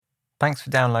Thanks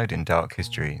for downloading Dark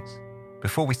Histories.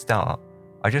 Before we start,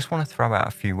 I just want to throw out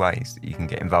a few ways that you can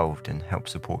get involved and help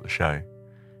support the show.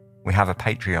 We have a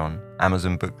Patreon,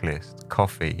 Amazon booklist,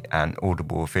 Ko-fi and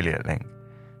Audible affiliate link.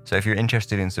 So if you're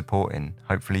interested in supporting,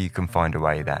 hopefully you can find a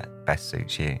way that best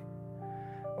suits you.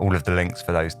 All of the links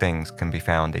for those things can be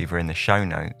found either in the show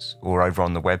notes or over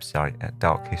on the website at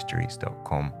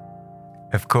darkhistories.com.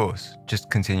 Of course, just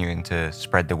continuing to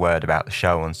spread the word about the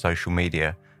show on social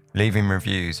media, leaving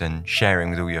reviews and sharing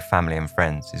with all your family and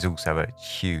friends is also a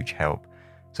huge help.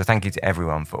 So thank you to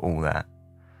everyone for all that.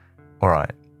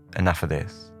 Alright, enough of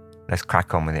this. Let's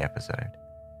crack on with the episode.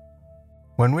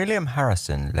 When William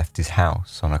Harrison left his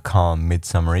house on a calm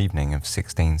midsummer evening of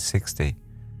 1660,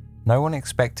 no one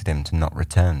expected him to not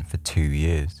return for 2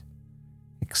 years.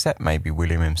 Except maybe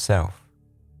William himself.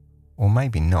 Or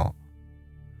maybe not.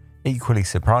 Equally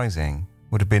surprising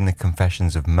would have been the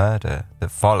confessions of murder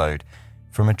that followed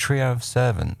from a trio of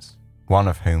servants, one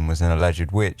of whom was an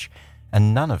alleged witch,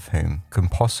 and none of whom can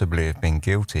possibly have been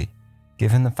guilty,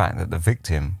 given the fact that the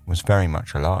victim was very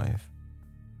much alive.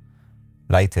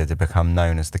 Later to become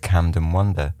known as the Camden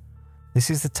Wonder, this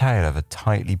is the tale of a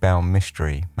tightly bound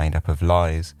mystery made up of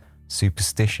lies,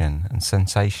 superstition and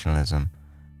sensationalism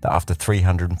that after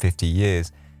 350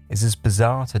 years is as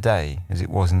bizarre today as it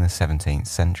was in the 17th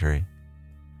century.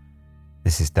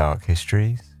 This is Dark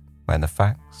Histories, where the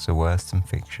facts are worse than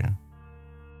fiction.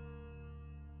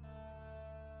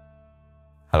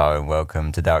 Hello and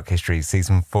welcome to Dark Histories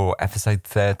Season 4, Episode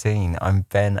 13. I'm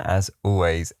Ben as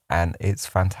always, and it's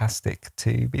fantastic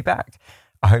to be back.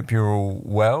 I hope you're all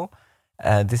well.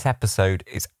 This episode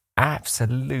is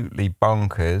absolutely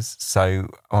bonkers, so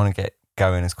I want to get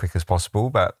going as quick as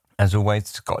possible, but as always,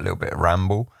 it's got a little bit of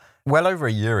ramble. Well over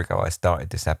a year ago, I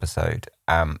started this episode,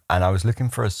 and I was looking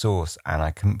for a source, and I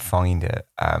couldn't find it.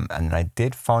 And I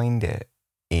did find it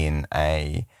in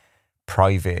a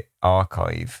private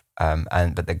archive,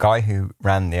 but the guy who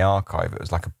ran the archive, it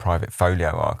was like a private folio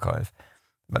archive,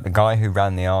 but the guy who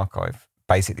ran the archive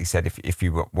basically said if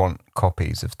you want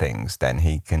copies of things, then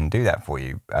he can do that for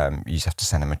you. You just have to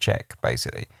send him a check,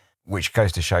 basically. Which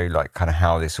goes to show like kind of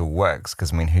how this all works,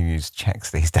 because I mean, who uses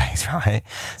checks these days, right?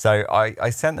 So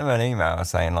I sent them an email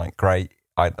saying like, great,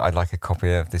 I'd like a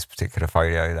copy of this particular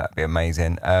folio, that'd be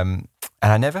amazing. And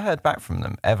I never heard back from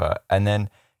them ever. And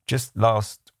then just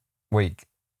last week,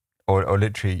 or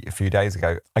literally a few days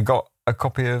ago, I got a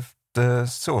copy of the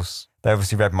source. They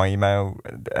obviously read my email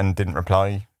and didn't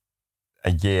reply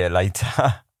a year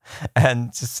later.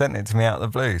 And just sent it to me out of the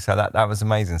blue. So that was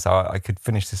amazing. So I could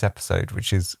finish this episode,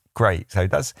 which is great. So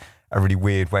that's a really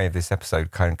weird way of this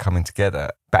episode kind of coming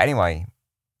together. But anyway,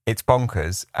 it's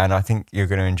bonkers and I think you're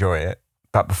going to enjoy it.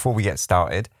 But before we get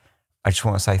started, I just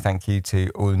want to say thank you to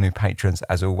all the new patrons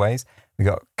as always. We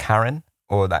got Karen,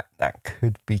 or that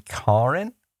could be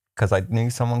Karin, because I knew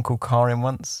someone called Karin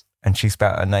once and she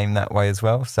spelled her name that way as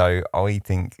well. So I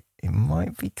think it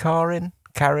might be Karen,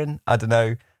 I don't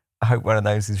know. I hope one of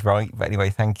those is right. But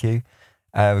anyway, thank you.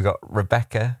 We've got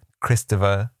Rebecca,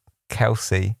 Christopher,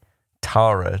 Kelsey,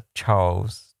 Tara,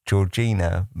 Charles,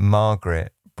 Georgina,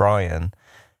 Margaret, Brian,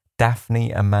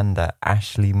 Daphne, Amanda,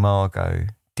 Ashley, Margot,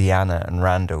 Deanna and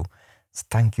Randall. So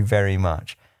thank you very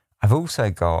much. I've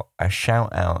also got a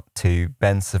shout out to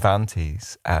Ben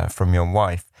Cervantes from your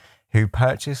wife, who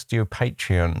purchased your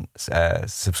Patreon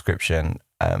subscription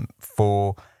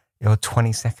for your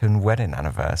 22nd wedding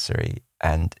anniversary.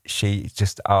 And she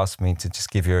just asked me to just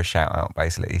give you a shout out,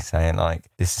 basically saying like,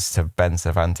 this is to Ben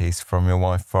Cervantes from your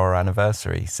wife for our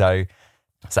anniversary. So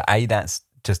A, that's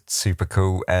just super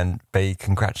cool. And B,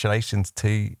 congratulations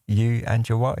to you and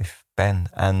your wife, Ben.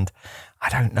 And I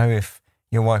don't know if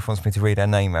your wife wants me to read her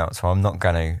name out, so I'm not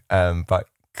going to. But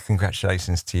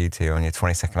congratulations to you two on your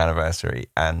 22nd anniversary.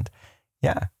 And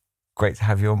yeah, great to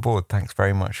have you on board. Thanks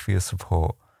very much for your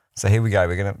support. So here we go.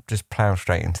 We're going to just plough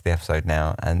straight into the episode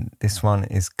now. And this one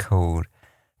is called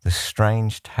The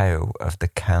Strange Tale of the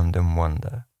Camden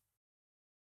Wonder.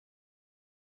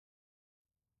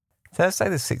 Thursday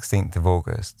the 16th of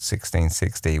August,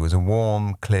 1660 was a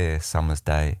warm, clear summer's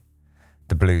day.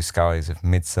 The blue skies of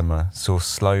midsummer saw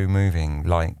slow-moving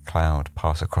light cloud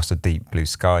pass across a deep blue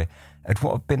sky at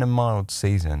what had been a mild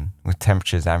season, with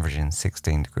temperatures averaging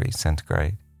 16 degrees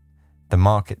centigrade. The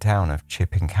market town of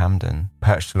Chipping Campden,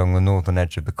 perched along the northern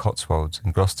edge of the Cotswolds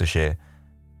in Gloucestershire,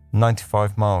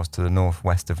 95 miles to the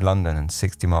northwest of London and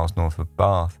 60 miles north of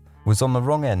Bath, was on the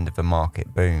wrong end of the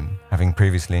market boom, having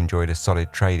previously enjoyed a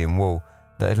solid trade in wool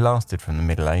that had lasted from the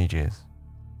Middle Ages.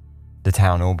 The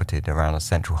town orbited around a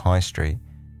central high street,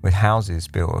 with houses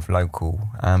built of local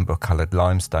amber-coloured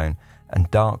limestone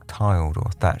and dark tiled or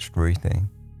thatched roofing.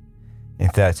 In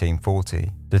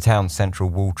 1340, the town's central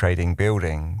wool trading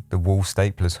building, the Wool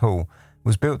Staplers Hall,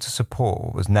 was built to support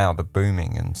what was now the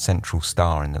booming and central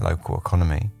star in the local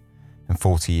economy. And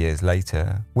 40 years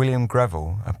later, William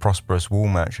Greville, a prosperous wool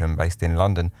merchant based in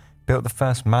London, built the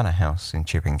first manor house in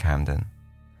Chipping Campden.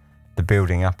 The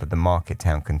building up of the market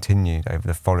town continued over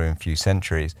the following few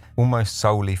centuries, almost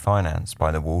solely financed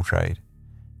by the wool trade.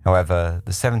 However,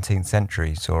 the 17th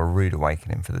century saw a rude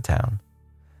awakening for the town.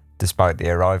 Despite the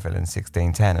arrival in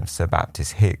 1610 of Sir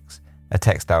Baptist Hicks, a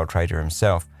textile trader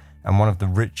himself, and one of the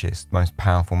richest, most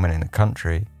powerful men in the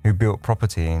country, who built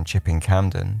property in Chipping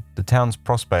Campden, the town's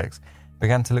prospects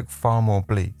began to look far more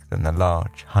bleak than the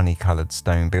large, honey-coloured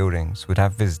stone buildings would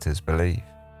have visitors believe.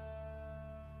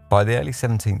 By the early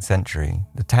 17th century,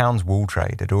 the town's wool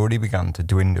trade had already begun to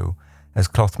dwindle as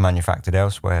cloth manufactured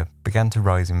elsewhere began to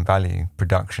rise in value,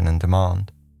 production and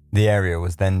demand. The area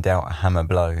was then dealt a hammer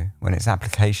blow when its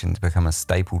application to become a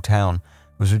staple town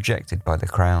was rejected by the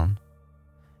Crown.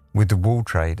 With the wool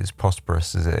trade as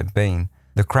prosperous as it had been,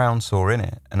 the Crown saw in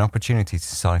it an opportunity to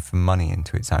siphon money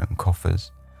into its own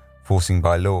coffers, forcing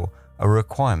by law a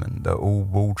requirement that all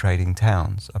wool trading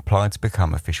towns applied to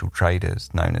become official traders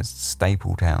known as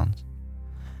staple towns.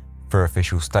 For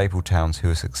official staple towns who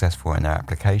were successful in their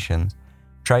applications,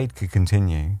 trade could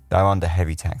continue, though under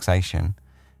heavy taxation.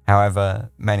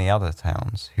 However, many other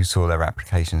towns who saw their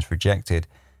applications rejected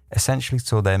essentially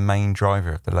saw their main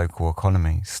driver of the local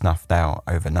economy snuffed out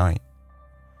overnight.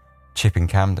 Chipping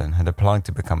Campden had applied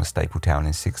to become a staple town in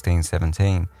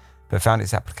 1617, but found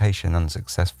its application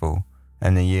unsuccessful,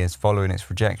 and the years following its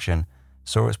rejection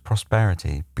saw its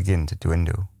prosperity begin to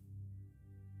dwindle.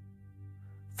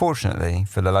 Fortunately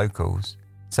for the locals,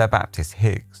 Sir Baptist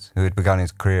Hicks, who had begun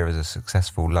his career as a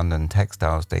successful London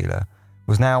textiles dealer,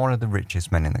 was now one of the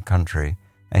richest men in the country,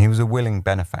 and he was a willing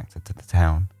benefactor to the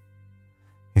town.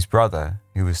 His brother,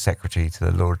 who was secretary to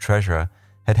the Lord Treasurer,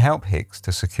 had helped Hicks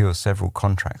to secure several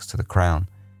contracts to the Crown,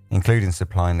 including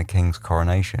supplying the King's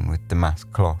coronation with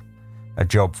damask cloth, a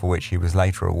job for which he was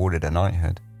later awarded a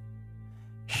knighthood.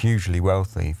 Hugely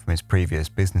wealthy from his previous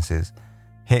businesses,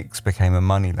 Hicks became a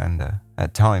moneylender,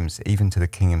 at times even to the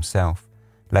King himself,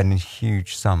 lending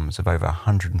huge sums of over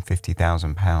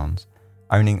 £150,000,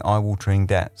 owning eye-watering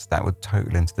debts that would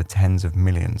total into the tens of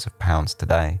millions of pounds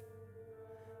today.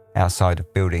 Outside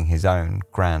of building his own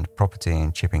grand property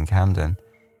in Chipping Campden,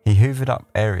 he hoovered up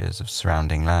areas of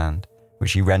surrounding land,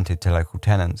 which he rented to local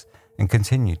tenants, and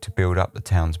continued to build up the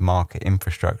town's market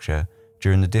infrastructure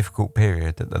during the difficult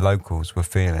period that the locals were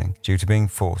feeling due to being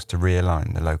forced to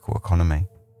realign the local economy.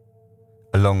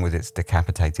 Along with its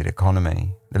decapitated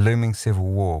economy, the looming civil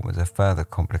war was a further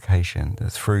complication that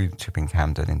threw Chipping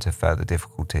Campden into further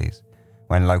difficulties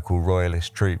when local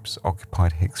royalist troops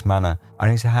occupied Hicks Manor,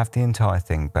 only to have the entire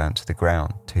thing burnt to the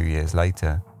ground 2 years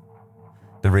later.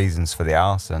 The reasons for the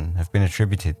arson have been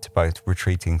attributed to both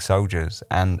retreating soldiers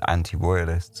and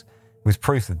anti-royalists, with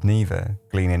proof of neither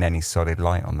gleaning any solid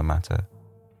light on the matter.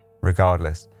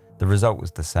 Regardless, the result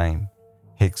was the same.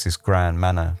 Hicks's grand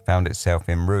manor found itself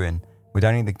in ruin, with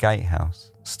only the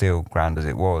gatehouse, still grand as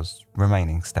it was,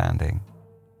 remaining standing.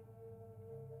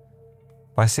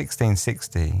 By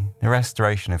 1660, the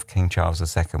restoration of King Charles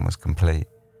II was complete,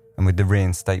 and with the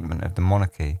reinstatement of the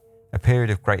monarchy, a period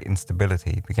of great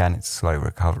instability began its slow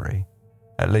recovery,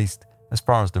 at least as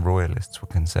far as the royalists were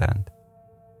concerned.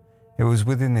 It was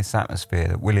within this atmosphere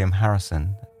that William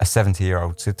Harrison, a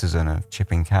 70-year-old citizen of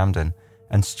Chipping Campden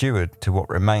and steward to what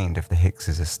remained of the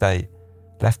Hickses' estate,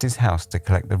 left his house to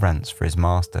collect the rents for his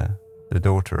master, the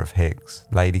daughter of Hicks,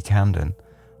 Lady Campden,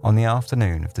 on the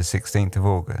afternoon of the 16th of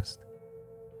August.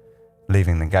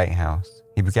 Leaving the gatehouse,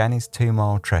 he began his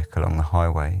 2-mile trek along the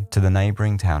highway to the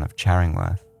neighbouring town of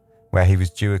Charingworth, where he was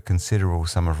due a considerable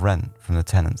sum of rent from the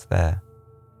tenants there.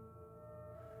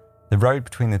 The road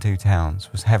between the two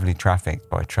towns was heavily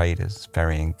trafficked by traders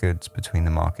ferrying goods between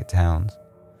the market towns.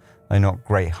 Though not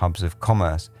great hubs of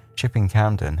commerce, Chipping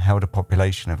Campden held a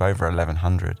population of over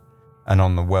 1,100, and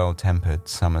on the well-tempered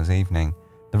summer's evening,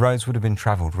 the roads would have been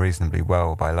travelled reasonably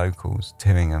well by locals,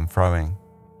 toing and froing.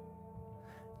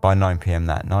 By 9 p.m.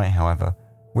 that night, however,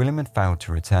 William had failed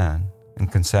to return,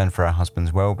 and concerned for her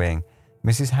husband's well-being,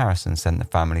 Mrs. Harrison sent the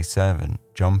family servant,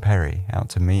 John Perry, out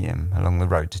to meet him along the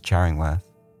road to Charingworth.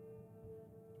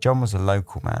 John was a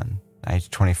local man,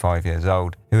 aged 25 years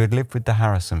old, who had lived with the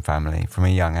Harrison family from a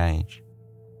young age.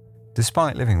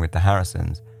 Despite living with the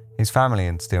Harrisons, his family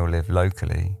had still lived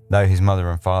locally, though his mother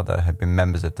and father had been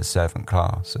members of the servant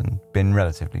class and been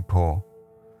relatively poor.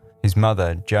 His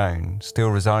mother, Joan, still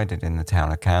resided in the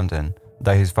town of Camden,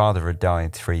 though his father had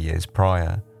died 3 years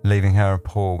prior, leaving her a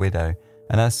poor widow,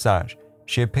 and as such,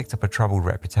 She had picked up a troubled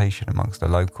reputation amongst the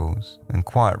locals, and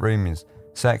quiet rumours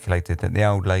circulated that the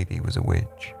old lady was a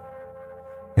witch.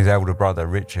 His elder brother,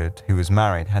 Richard, who was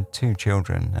married, had 2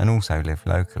 children and also lived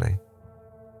locally.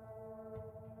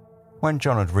 When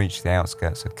John had reached the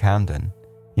outskirts of Camden,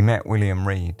 he met William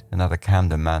Reed, another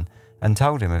Camden man, and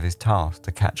told him of his task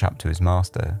to catch up to his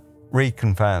master. Reed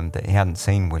confirmed that he hadn't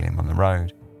seen William on the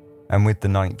road, and with the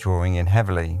night drawing in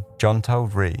heavily, John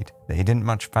told Reed that he didn't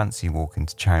much fancy walking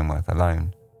to Charingworth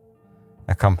alone.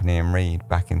 Accompanying Reed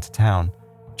back into town,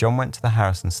 John went to the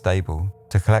Harrison stable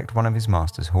to collect one of his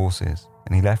master's horses,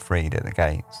 and he left Reed at the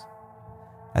gates.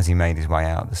 As he made his way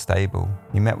out of the stable,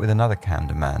 he met with another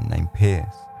Camden man named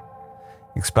Pierce.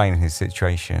 Explaining his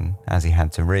situation, as he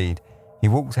had to Reed, he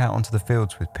walked out onto the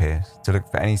fields with Pierce to look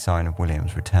for any sign of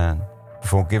William's return,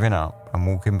 before giving up and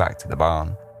walking back to the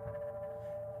barn.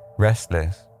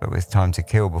 Restless, but with time to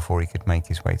kill before he could make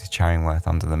his way to Charingworth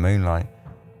under the moonlight,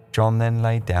 John then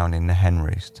laid down in the hen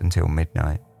roost until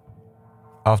midnight.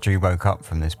 After he woke up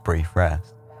from this brief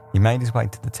rest, he made his way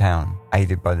to the town,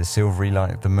 aided by the silvery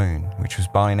light of the moon, which was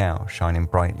by now shining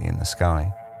brightly in the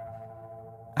sky.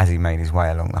 As he made his way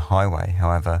along the highway,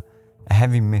 however, a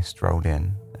heavy mist rolled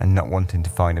in, and not wanting to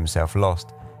find himself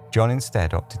lost, John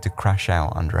instead opted to crash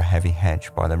out under a heavy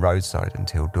hedge by the roadside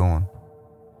until dawn.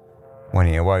 When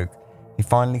he awoke, he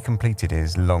finally completed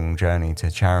his long journey to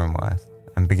Charingworth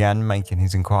and began making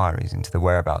his inquiries into the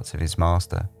whereabouts of his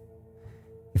master.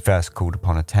 He first called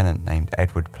upon a tenant named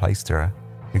Edward Plaisterer,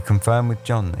 who confirmed with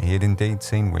John that he had indeed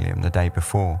seen William the day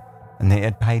before and that he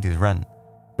had paid his rent,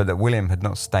 but that William had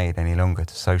not stayed any longer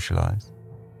to socialise.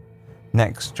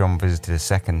 Next, John visited a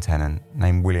second tenant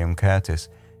named William Curtis,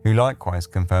 who likewise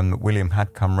confirmed that William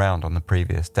had come round on the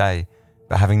previous day,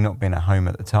 but having not been at home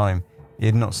at the time, he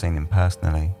had not seen him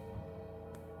personally.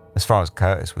 As far as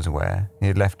Curtis was aware, he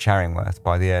had left Charingworth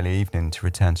by the early evening to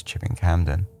return to Chipping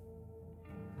Campden.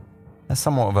 At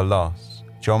somewhat of a loss,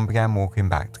 John began walking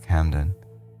back to Camden,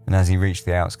 and as he reached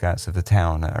the outskirts of the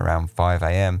town at around 5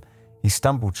 a.m, he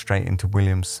stumbled straight into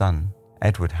William's son,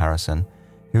 Edward Harrison,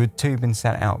 who had too been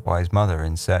sent out by his mother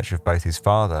in search of both his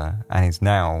father and his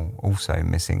now also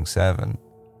missing servant.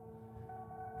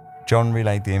 John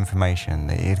relayed the information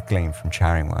that he had gleaned from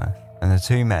Charingworth, and the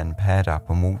 2 men paired up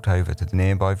and walked over to the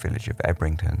nearby village of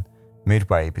Ebrington,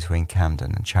 midway between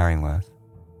Camden and Charingworth.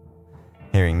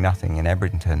 Hearing nothing in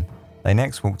Ebrington, they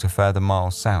next walked a further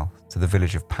mile south to the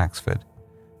village of Paxford,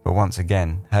 but once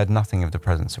again heard nothing of the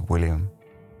presence of William.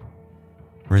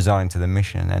 Resigned to the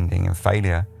mission ending in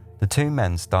failure, the 2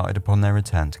 men started upon their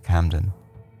return to Camden.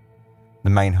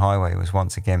 The main highway was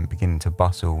once again beginning to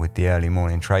bustle with the early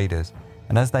morning traders,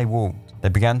 and as they walked, they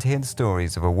began to hear the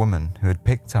stories of a woman who had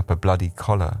picked up a bloody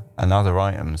collar and other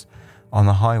items on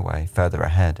the highway further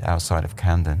ahead outside of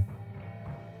Camden.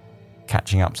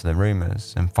 Catching up to the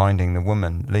rumours and finding the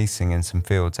woman leasing in some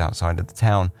fields outside of the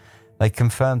town, they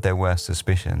confirmed their worst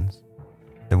suspicions.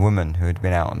 The woman, who had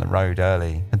been out on the road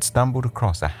early, had stumbled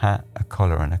across a hat, a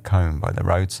collar and a comb by the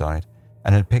roadside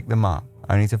and had picked them up,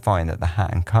 only to find that the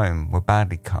hat and comb were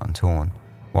badly cut and torn,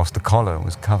 whilst the collar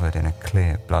was covered in a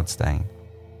clear bloodstain.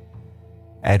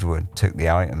 Edward took the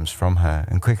items from her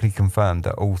and quickly confirmed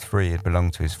that all 3 had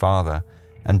belonged to his father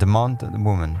and demanded that the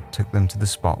woman took them to the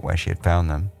spot where she had found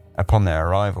them. Upon their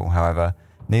arrival, however,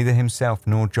 neither himself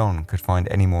nor John could find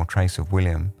any more trace of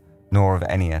William, nor of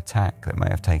any attack that may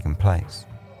have taken place.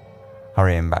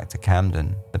 Hurrying back to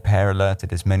Camden, the pair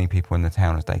alerted as many people in the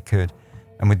town as they could,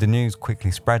 and with the news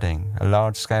quickly spreading, a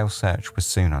large-scale search was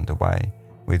soon underway,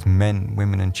 with men,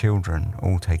 women and children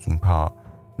all taking part,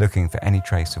 looking for any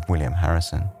trace of William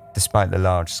Harrison. Despite the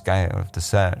large scale of the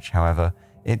search, however,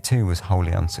 it too was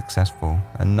wholly unsuccessful,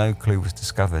 and no clue was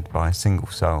discovered by a single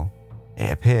soul.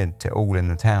 It appeared to all in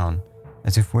the town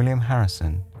as if William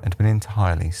Harrison had been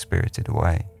entirely spirited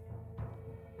away.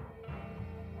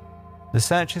 The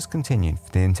searchers continued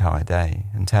for the entire day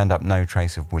and turned up no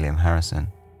trace of William Harrison.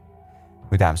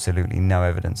 With absolutely no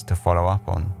evidence to follow up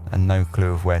on and no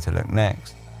clue of where to look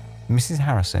next, Mrs.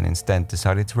 Harrison instead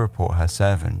decided to report her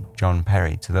servant, John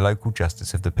Perry, to the local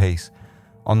Justice of the Peace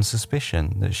on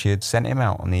suspicion that she had sent him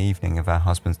out on the evening of her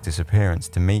husband's disappearance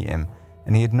to meet him,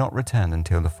 and he had not returned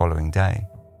until the following day.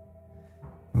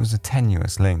 It was a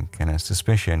tenuous link and a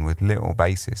suspicion with little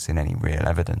basis in any real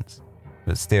evidence,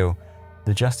 but still,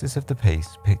 the Justice of the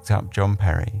Peace picked up John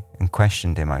Perry and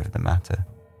questioned him over the matter.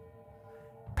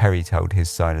 Perry told his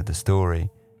side of the story,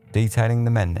 detailing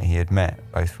the men that he had met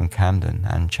both from Camden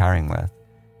and Charingworth,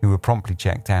 who were promptly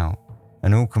checked out,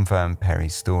 and all confirmed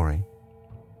Perry's story.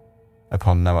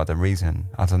 Upon no other reason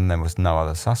other than there was no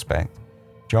other suspect,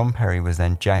 John Perry was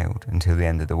then jailed until the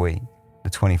end of the week, the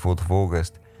 24th of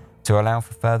August, to allow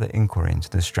for further inquiry into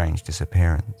the strange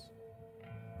disappearance.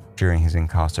 During his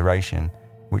incarceration,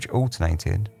 which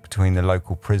alternated between the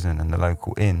local prison and the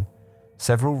local inn,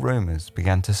 several rumours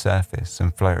began to surface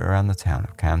and float around the town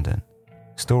of Camden.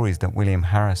 Stories that William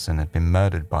Harrison had been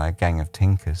murdered by a gang of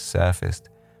tinkers surfaced,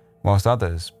 whilst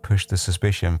others pushed the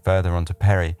suspicion further onto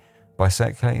Perry by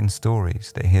circulating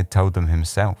stories that he had told them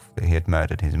himself that he had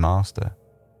murdered his master.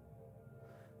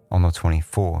 On the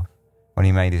 24th, when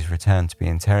he made his return to be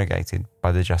interrogated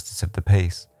by the Justice of the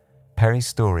Peace, Perry's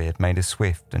story had made a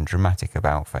swift and dramatic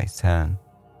about-face turn.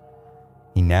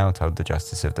 He now told the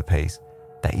Justice of the Peace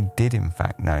that he did in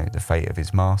fact know the fate of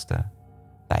his master,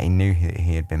 that he knew that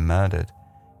he had been murdered,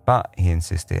 but, he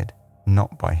insisted,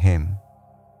 not by him.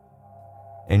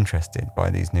 Interested by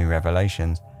these new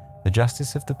revelations, the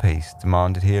Justice of the Peace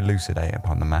demanded he elucidate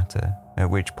upon the matter, at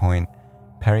which point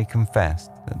Perry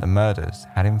confessed that the murders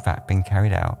had in fact been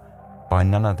carried out by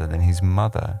none other than his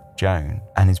mother, Joan,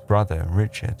 and his brother,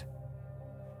 Richard.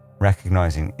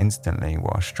 Recognising instantly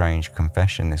what a strange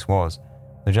confession this was,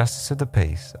 the Justice of the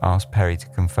Peace asked Perry to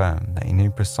confirm that he knew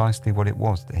precisely what it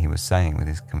was that he was saying with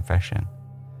his confession.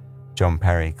 John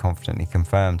Perry confidently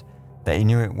confirmed that he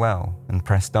knew it well and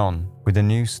pressed on with a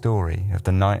new story of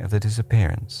the night of the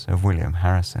disappearance of William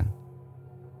Harrison.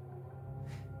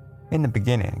 In the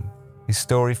beginning, his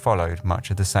story followed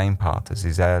much of the same path as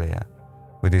his earlier,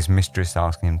 with his mistress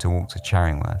asking him to walk to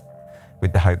Charingworth,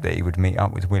 with the hope that he would meet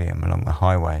up with William along the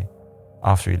highway.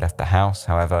 After he left the house,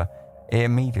 however, it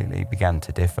immediately began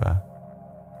to differ.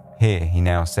 Here he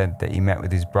now said that he met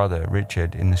with his brother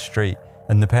Richard in the street,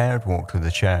 and the pair had walked to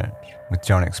the church, with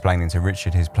John explaining to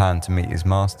Richard his plan to meet his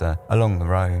master along the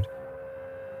road.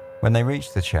 When they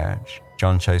reached the church,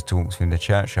 John chose to walk through the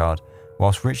churchyard,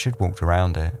 whilst Richard walked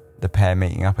around it, the pair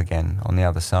meeting up again on the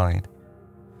other side.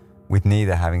 With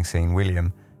neither having seen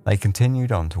William, they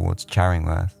continued on towards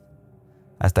Charingworth.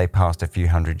 As they passed a few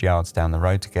hundred yards down the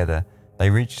road together, they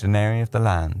reached an area of the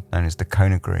land known as the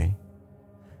Conagry.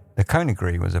 The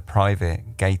Conagry was a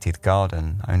private, gated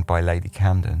garden owned by Lady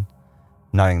Camden.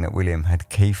 Knowing that William had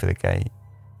key for the gate,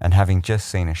 and having just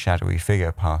seen a shadowy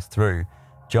figure pass through,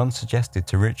 John suggested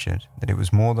to Richard that it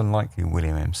was more than likely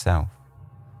William himself.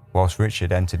 Whilst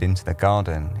Richard entered into the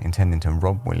garden, intending to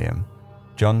rob William,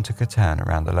 John took a turn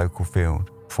around the local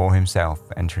field, before himself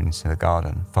entering into the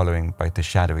garden, following both the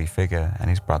shadowy figure and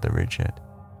his brother Richard.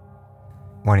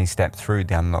 When he stepped through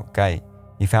the unlocked gate,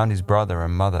 he found his brother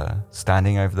and mother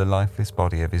standing over the lifeless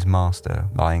body of his master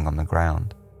lying on the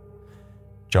ground.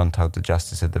 John told the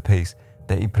Justice of the Peace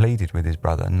that he pleaded with his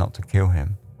brother not to kill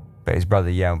him, but his brother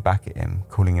yelled back at him,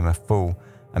 calling him a fool,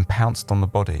 and pounced on the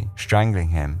body, strangling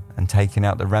him and taking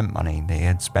out the rent money that he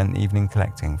had spent the evening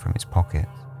collecting from his pockets.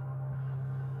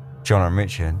 John and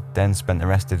Richard then spent the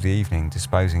rest of the evening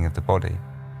disposing of the body,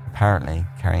 apparently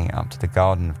carrying it up to the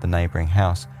garden of the neighbouring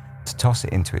house to toss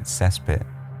it into its cesspit.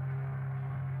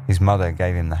 His mother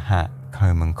gave him the hat,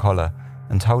 comb and collar,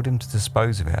 and told him to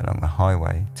dispose of it along the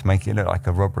highway to make it look like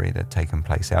a robbery that had taken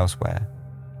place elsewhere.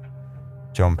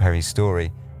 John Perry's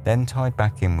story then tied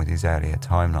back in with his earlier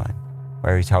timeline,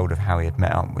 where he told of how he had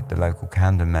met up with the local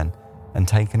Camden men and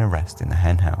taken a rest in the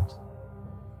henhouse.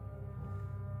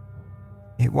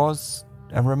 It was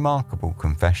a remarkable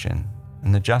confession,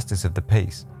 and the Justice of the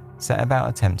Peace set about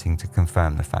attempting to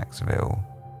confirm the facts of it all.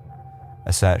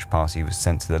 A search party was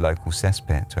sent to the local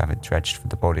cesspit to have it dredged for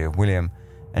the body of William,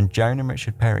 and Joan and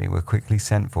Richard Perry were quickly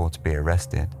sent for to be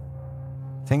arrested.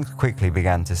 Things quickly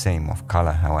began to seem off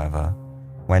colour, however,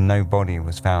 when no body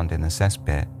was found in the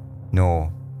cesspit,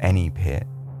 nor any pit,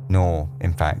 nor,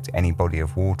 in fact, any body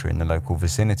of water in the local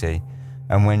vicinity,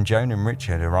 and when Joan and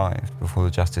Richard arrived before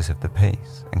the Justice of the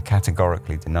Peace and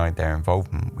categorically denied their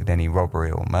involvement with any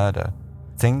robbery or murder,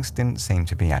 things didn't seem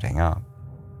to be adding up.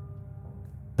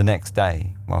 The next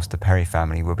day, whilst the Perry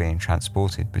family were being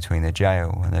transported between the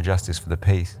jail and the Justice for the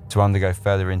Peace to undergo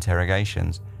further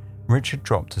interrogations, Richard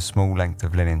dropped a small length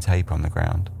of linen tape on the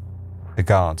ground. The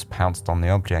guards pounced on the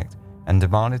object and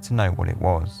demanded to know what it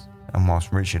was, and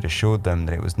whilst Richard assured them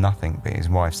that it was nothing but his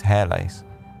wife's hair lace,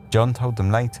 John told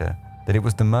them later that it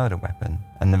was the murder weapon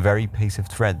and the very piece of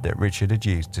thread that Richard had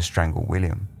used to strangle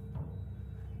William.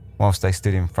 Whilst they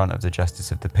stood in front of the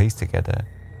Justice of the Peace together,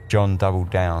 John doubled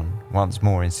down, once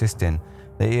more insisting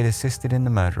that he had assisted in the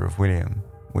murder of William,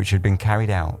 which had been carried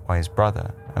out by his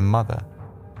brother and mother.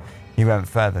 He went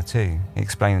further too,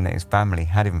 explaining that his family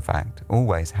had in fact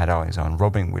always had eyes on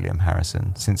robbing William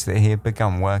Harrison since that he had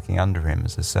begun working under him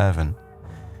as a servant,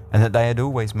 and that they had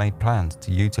always made plans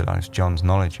to utilise John's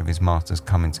knowledge of his master's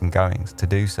comings and goings to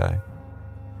do so.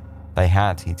 They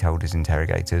had, he told his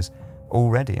interrogators,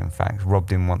 already in fact robbed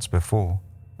him once before,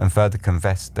 and further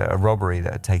confessed that a robbery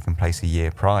that had taken place a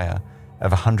year prior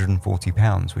of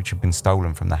 £140, which had been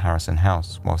stolen from the Harrison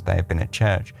house whilst they had been at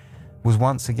church, was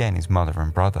once again his mother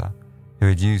and brother, who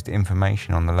had used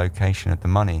information on the location of the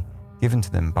money given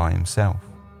to them by himself.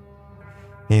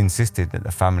 He insisted that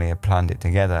the family had planned it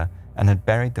together and had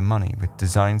buried the money with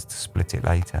designs to split it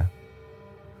later.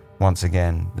 Once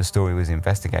again, the story was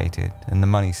investigated and the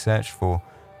money searched for,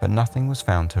 but nothing was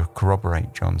found to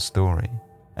corroborate John's story,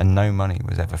 and no money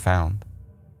was ever found.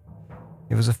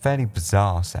 It was a fairly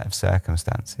bizarre set of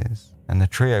circumstances, and the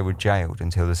trio were jailed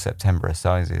until the September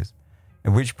Assizes,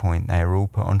 at which point they were all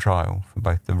put on trial for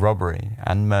both the robbery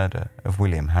and murder of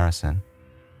William Harrison.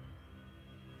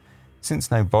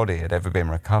 Since no body had ever been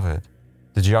recovered,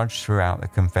 the judge threw out the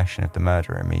confession of the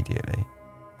murder immediately,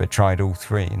 but tried all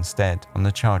three instead on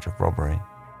the charge of robbery.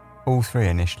 All three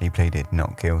initially pleaded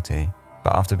not guilty,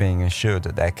 but after being assured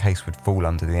that their case would fall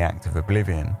under the Act of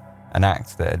Oblivion, an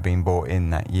act that had been brought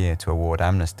in that year to award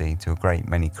amnesty to a great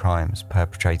many crimes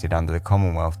perpetrated under the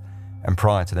Commonwealth and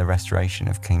prior to the restoration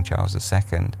of King Charles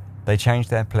II, they changed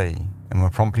their plea and were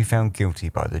promptly found guilty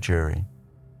by the jury.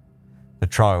 The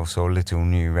trial saw little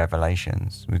new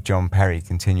revelations, with John Perry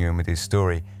continuing with his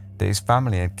story that his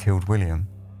family had killed William,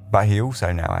 but he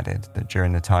also now added that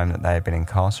during the time that they had been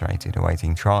incarcerated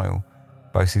awaiting trial,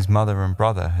 both his mother and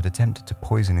brother had attempted to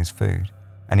poison his food,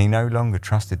 and he no longer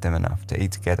trusted them enough to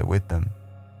eat together with them.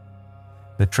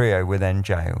 The trio were then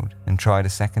jailed and tried a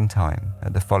second time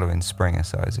at the following spring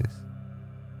assizes.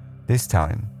 This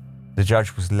time, the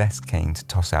judge was less keen to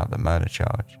toss out the murder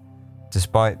charge,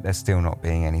 despite there still not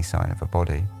being any sign of a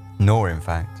body, nor in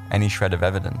fact any shred of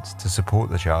evidence to support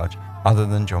the charge other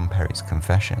than John Perry's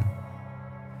confession.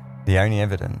 The only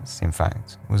evidence, in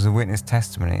fact, was the witness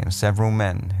testimony of several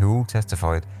men who all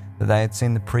testified that they had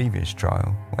seen the previous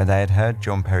trial where they had heard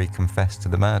John Perry confess to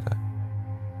the murder.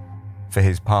 For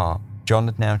his part, John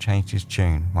had now changed his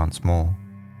tune once more.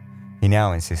 He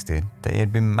now insisted that he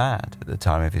had been mad at the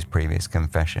time of his previous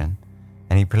confession,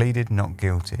 and he pleaded not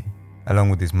guilty, along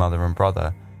with his mother and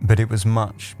brother, but it was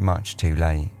much, much too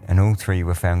late, and all three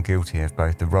were found guilty of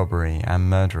both the robbery and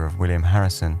murder of William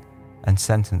Harrison and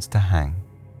sentenced to hang.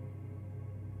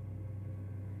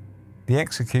 The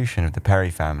execution of the Perry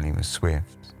family was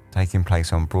swift, taking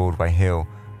place on Broadway Hill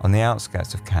on the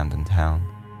outskirts of Camden Town.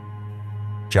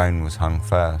 Joan was hung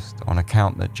first on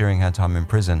account that during her time in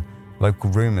prison, local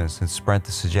rumours had spread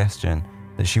the suggestion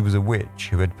that she was a witch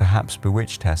who had perhaps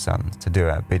bewitched her sons to do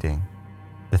her bidding.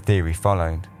 The theory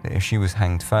followed that if she was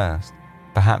hanged first,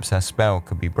 perhaps her spell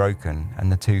could be broken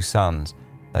and the two sons,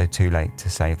 though too late to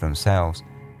save themselves,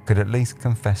 could at least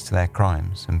confess to their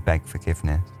crimes and beg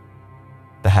forgiveness.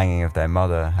 The hanging of their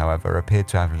mother, however, appeared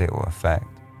to have little effect,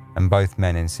 and both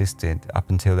men insisted up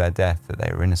until their death that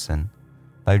they were innocent,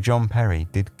 though John Perry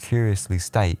did curiously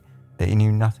state that he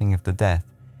knew nothing of the death.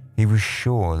 He was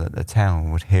sure that the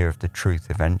town would hear of the truth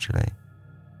eventually.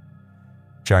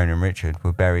 Joan and Richard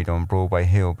were buried on Broadway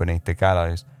Hill beneath the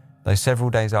gallows, though several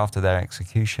days after their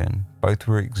execution, both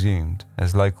were exhumed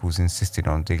as locals insisted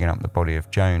on digging up the body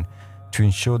of Joan to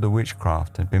ensure the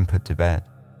witchcraft had been put to bed.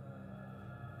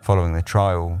 Following the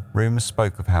trial, rumours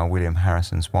spoke of how William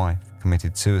Harrison's wife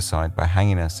committed suicide by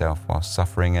hanging herself while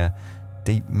suffering a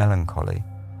deep melancholy,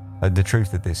 though the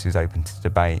truth of this is open to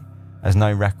debate, as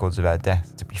no records of her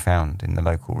death to be found in the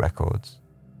local records.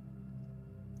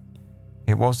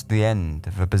 It was the end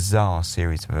of a bizarre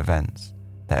series of events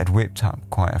that had whipped up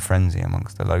quite a frenzy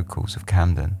amongst the locals of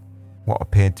Camden. What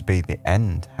appeared to be the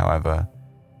end, however,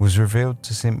 was revealed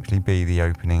to simply be the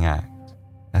opening act,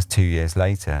 as 2 years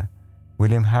later,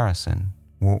 William Harrison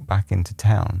walked back into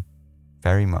town,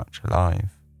 very much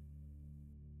alive.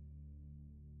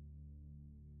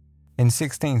 In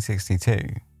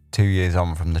 1662, 2 years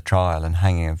on from the trial and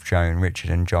hanging of Joan, Richard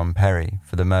and John Perry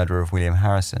for the murder of William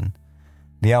Harrison,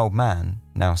 the old man,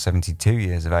 now 72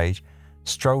 years of age,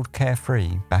 strolled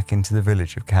carefree back into the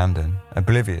village of Camden,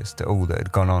 oblivious to all that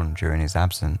had gone on during his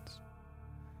absence.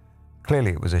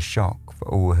 Clearly it was a shock for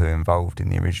all who were involved in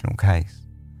the original case,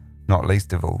 not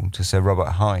least of all to Sir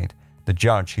Robert Hyde, the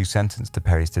judge who sentenced the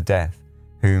Perrys to death,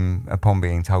 whom, upon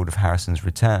being told of Harrison's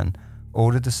return,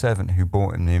 ordered the servant who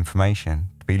brought him the information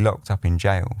to be locked up in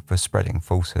jail for spreading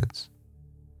falsehoods.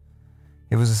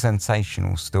 It was a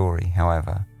sensational story,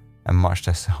 however, and much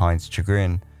to Sir Hyde's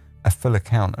chagrin, a full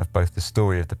account of both the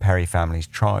story of the Perry family's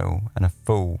trial and a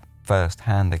full,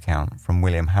 first-hand account from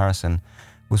William Harrison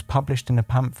was published in a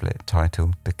pamphlet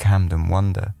titled The Camden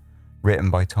Wonder, written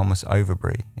by Thomas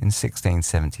Overbury in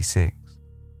 1676.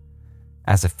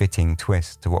 As a fitting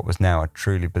twist to what was now a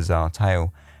truly bizarre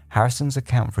tale, Harrison's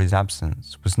account for his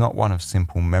absence was not one of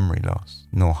simple memory loss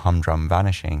nor humdrum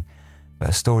vanishing, but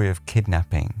a story of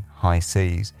kidnapping, high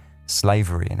seas,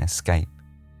 slavery and escape.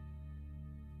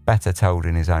 Better told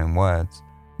in his own words,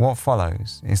 what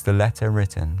follows is the letter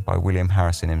written by William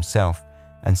Harrison himself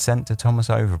and sent to Thomas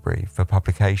Overbury for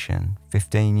publication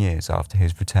 15 years after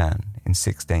his return in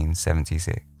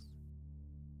 1676.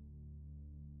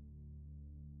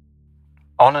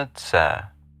 Honoured Sir,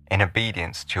 in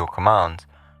obedience to your commands,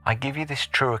 I give you this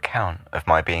true account of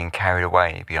my being carried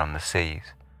away beyond the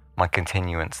seas, my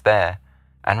continuance there,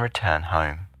 and return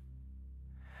home.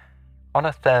 On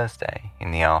a Thursday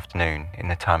in the afternoon, in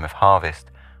the time of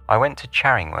harvest, I went to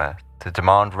Charingworth to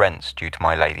demand rents due to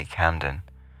my Lady Camden,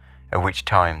 at which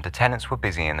time the tenants were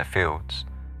busy in the fields,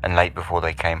 and late before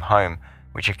they came home,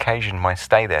 which occasioned my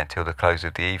stay there till the close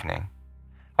of the evening.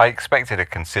 I expected a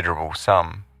considerable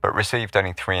sum, but received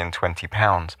only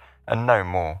 £23 and no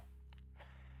more.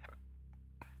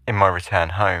 In my return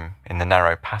home, in the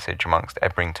narrow passage amongst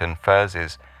Ebrington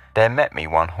furzes, there met me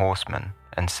one horseman,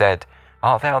 and said,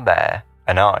 Art thou there?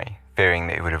 And I, fearing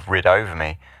that he would have rid over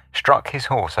me, struck his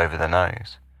horse over the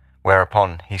nose,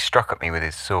 whereupon he struck at me with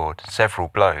his sword several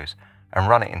blows, and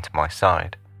run it into my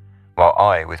side, while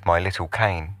I, with my little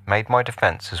cane, made my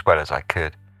defence as well as I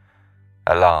could.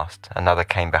 At last another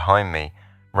came behind me,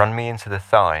 run me into the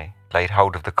thigh, laid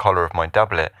hold of the collar of my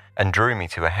doublet, and drew me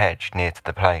to a hedge near to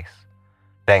the place.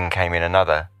 Then came in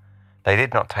another. They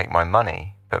did not take my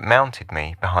money, but mounted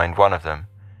me behind one of them,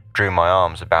 drew my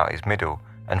arms about his middle,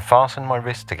 and fastened my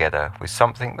wrists together with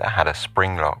something that had a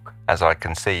spring lock, as I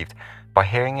conceived, by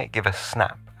hearing it give a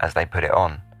snap as they put it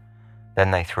on.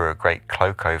 Then they threw a great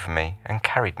cloak over me, and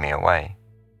carried me away.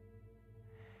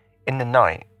 In the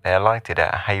night they alighted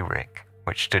at a hayrick,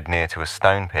 which stood near to a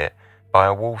stone pit, by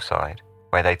a wall side,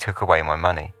 where they took away my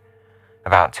money.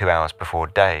 About 2 hours before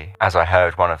day, as I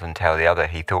heard one of them tell the other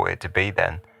he thought it to be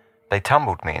then, they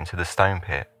tumbled me into the stone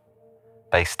pit.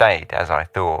 They stayed, as I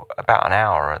thought, about an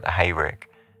hour at the hayrick.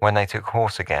 When they took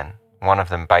horse again, one of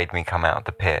them bade me come out of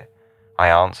the pit. I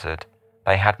answered,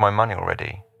 they had my money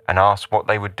already, and asked what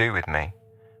they would do with me,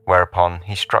 whereupon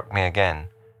he struck me again,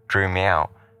 drew me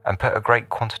out, and put a great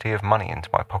quantity of money into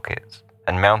my pockets,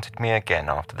 and mounted me again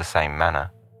after the same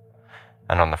manner.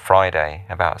 And on the Friday,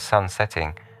 about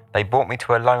sunsetting, they brought me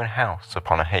to a lone house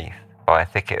upon a heath, by a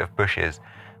thicket of bushes,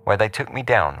 where they took me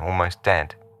down almost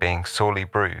dead, being sorely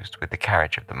bruised with the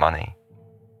carriage of the money.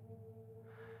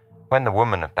 When the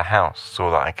woman of the house saw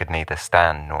that I could neither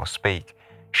stand nor speak,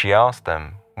 she asked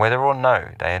them whether or no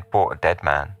they had brought a dead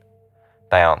man.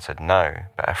 They answered no,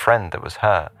 but a friend that was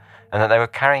hurt, and that they were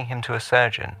carrying him to a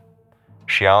surgeon.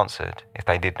 She answered, if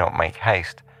they did not make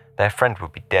haste, their friend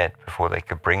would be dead before they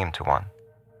could bring him to one.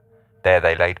 There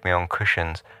they laid me on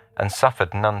cushions, and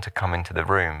suffered none to come into the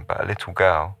room but a little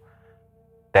girl.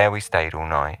 There we stayed all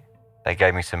night. They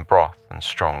gave me some broth and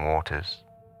strong waters.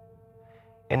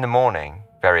 In the morning,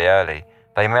 very early,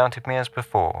 they mounted me as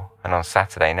before, and on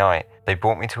Saturday night they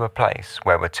brought me to a place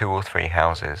where were 2 or 3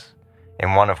 houses,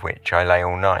 in one of which I lay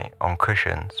all night on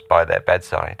cushions by their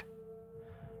bedside.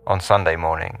 On Sunday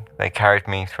morning they carried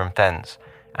me from thence,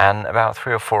 and about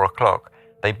 3 or 4 o'clock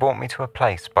they brought me to a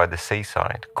place by the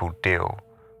seaside called Deal,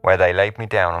 where they laid me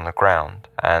down on the ground,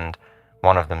 and,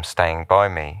 one of them staying by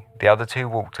me, the other 2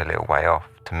 walked a little way off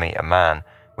to meet a man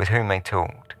with whom they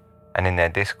talked, and in their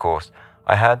discourse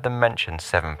I heard them mention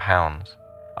 £7,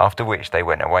 after which they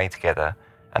went away together,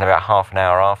 and about half an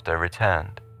hour after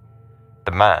returned.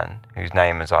 The man, whose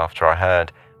name as after I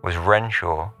heard was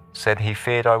Renshaw, said he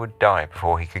feared I would die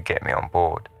before he could get me on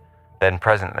board. Then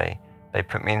presently they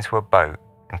put me into a boat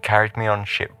and carried me on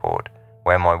shipboard,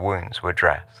 where my wounds were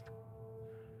dressed.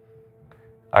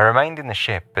 I remained in the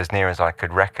ship, as near as I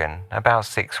could reckon, about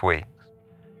 6 weeks,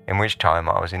 in which time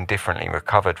I was indifferently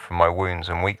recovered from my wounds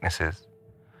and weaknesses.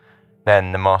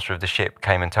 Then the master of the ship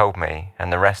came and told me,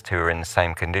 and the rest who were in the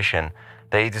same condition,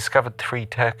 that he discovered 3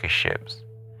 Turkish ships.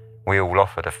 We all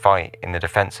offered a fight in the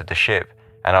defence of the ship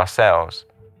and ourselves,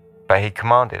 but he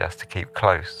commanded us to keep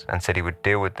close, and said he would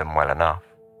deal with them well enough.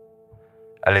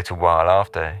 A little while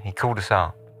after he called us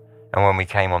up, and when we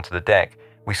came onto the deck,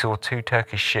 we saw 2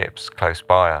 Turkish ships close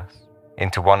by us.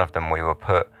 Into one of them we were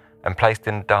put, and placed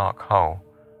in a dark hole,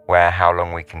 where how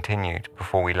long we continued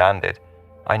before we landed,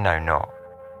 I know not.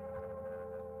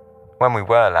 When we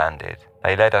were landed,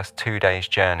 they led us 2 days'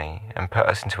 journey, and put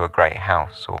us into a great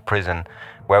house or prison,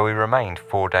 where we remained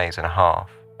 4 days and a half,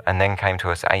 and then came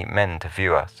to us 8 men to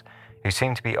view us, who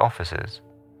seemed to be officers.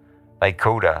 They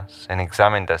called us, and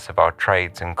examined us of our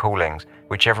trades and callings,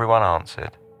 which every one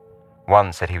answered.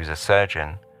 One said he was a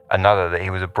surgeon, another that he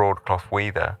was a broadcloth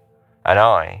weaver, and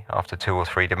I, after 2 or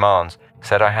 3 demands,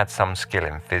 said I had some skill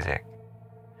in physic.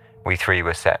 We 3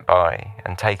 were set by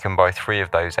and taken by 3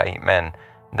 of those 8 men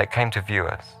that came to view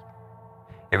us.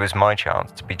 It was my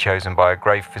chance to be chosen by a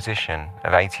grave physician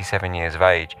of 87 years of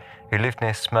age who lived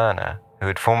near Smyrna, who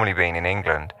had formerly been in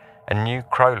England and knew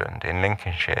Crowland in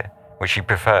Lincolnshire, which he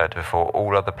preferred before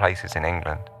all other places in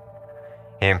England.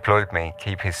 He employed me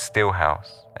keep his still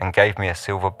house and gave me a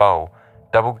silver bowl,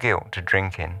 double gilt, to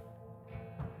drink in.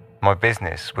 My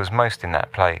business was most in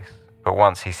that place, but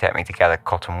once he set me to gather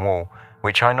cotton wool,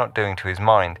 which I not doing to his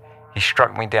mind, he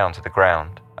struck me down to the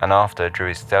ground, and after drew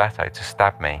his stiletto to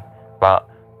stab me, but,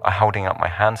 holding up my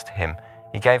hands to him,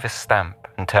 he gave a stamp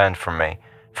and turned from me,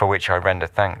 for which I render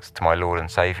thanks to my Lord and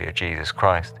Saviour Jesus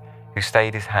Christ, who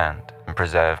stayed his hand and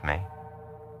preserved me.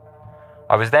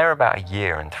 I was there about 1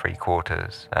 year and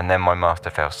 3/4, and then my master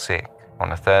fell sick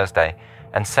on a Thursday,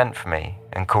 and sent for me,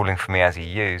 and calling for me as he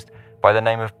used, by the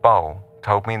name of Bowl,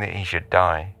 told me that he should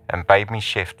die, and bade me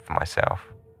shift for myself.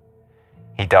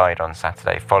 He died on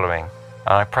Saturday following,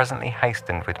 and I presently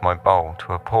hastened with my bowl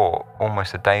to a port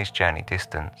almost a day's journey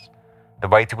distance, the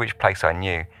way to which place I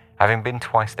knew, having been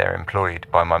twice there employed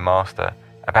by my master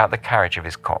about the carriage of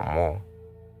his cotton wool.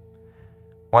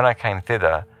 When I came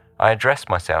thither, I addressed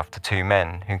myself to 2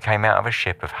 men who came out of a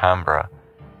ship of Hambra,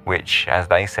 which, as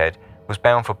they said, was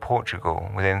bound for Portugal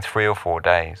within 3 or 4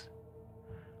 days.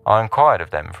 I inquired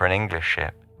of them for an English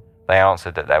ship. They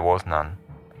answered that there was none.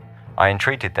 I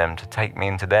entreated them to take me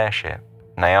into their ship,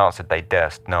 and they answered they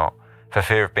durst not, for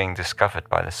fear of being discovered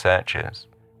by the searchers,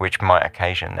 which might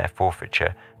occasion their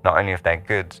forfeiture not only of their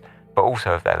goods, but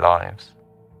also of their lives.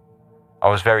 I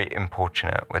was very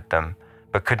importunate with them,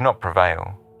 but could not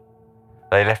prevail.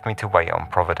 They left me to wait on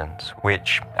Providence,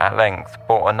 which at length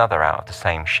brought another out of the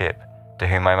same ship, to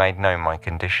whom I made known my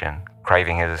condition,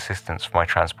 craving his assistance for my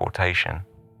transportation.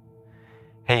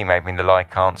 He made me the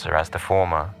like answer as the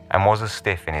former, and was as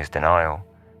stiff in his denial,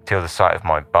 till the sight of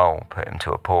my bowl put him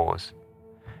to a pause.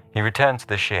 He returned to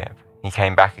the ship. He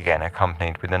came back again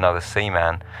accompanied with another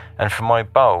seaman, and for my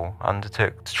bowl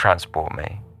undertook to transport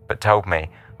me, but told me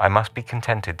I must be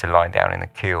contented to lie down in the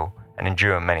keel and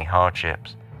endure many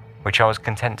hardships, which I was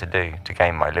content to do to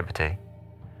gain my liberty.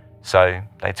 So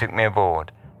they took me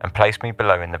aboard, and placed me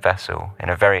below in the vessel in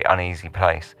a very uneasy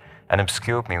place, and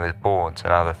obscured me with boards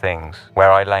and other things,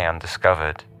 where I lay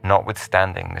undiscovered,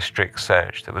 notwithstanding the strict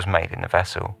search that was made in the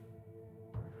vessel.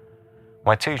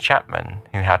 My 2 chapmen,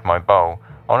 who had my bowl,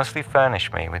 honestly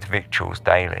furnished me with victuals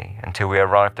daily until we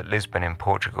arrived at Lisbon in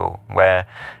Portugal, where,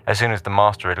 as soon as the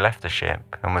master had left the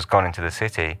ship and was gone into the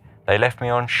city, they left me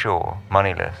on shore,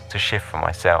 moneyless, to shift for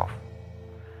myself.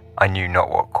 I knew not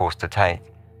what course to take,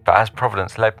 but as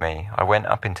Providence led me, I went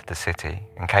up into the city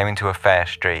and came into a fair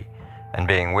street, and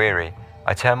being weary,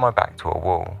 I turned my back to a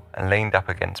wall and leaned up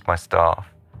against my staff.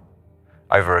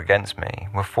 Over against me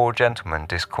were 4 gentlemen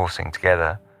discoursing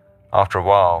together. After a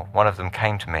while, one of them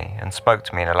came to me and spoke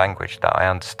to me in a language that I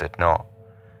understood not.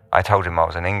 I told him I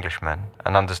was an Englishman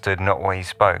and understood not what he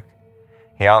spoke.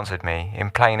 He answered me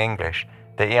in plain English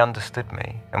that he understood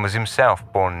me and was himself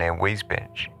born near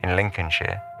Wisbech in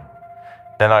Lincolnshire.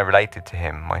 Then I related to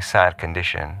him my sad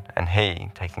condition, and he,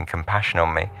 taking compassion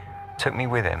on me, took me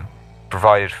with him,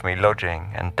 provided for me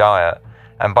lodging and diet,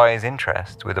 and by his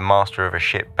interest with the master of a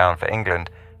ship bound for England,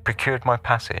 procured my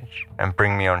passage, and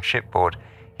bring me on shipboard,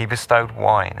 he bestowed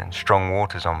wine and strong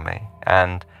waters on me,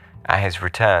 and, at his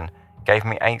return, gave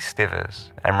me 8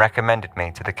 stivers, and recommended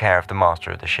me to the care of the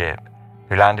master of the ship,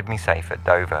 who landed me safe at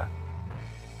Dover.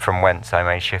 From whence I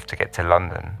made shift to get to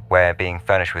London, where, being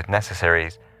furnished with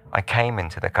necessaries, I came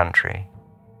into the country.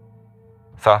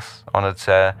 Thus, honoured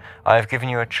sir, I have given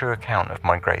you a true account of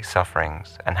my great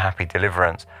sufferings and happy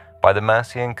deliverance by the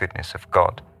mercy and goodness of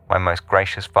God, my most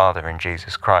gracious Father in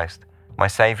Jesus Christ, my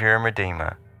Saviour and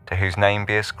Redeemer, to whose name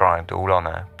be ascribed all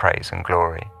honour, praise and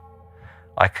glory.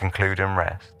 I conclude and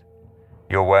rest.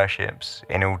 Your worships,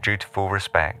 in all dutiful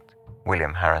respect,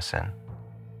 William Harrison.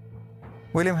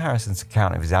 William Harrison's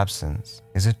account of his absence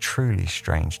is a truly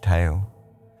strange tale.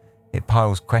 It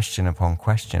piles question upon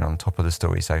question on top of the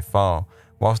story so far,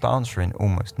 whilst answering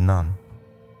almost none.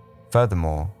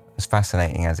 Furthermore, as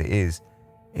fascinating as it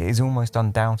is almost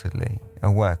undoubtedly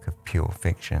a work of pure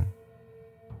fiction.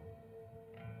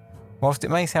 Whilst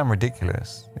it may sound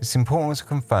ridiculous, it's important to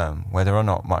confirm whether or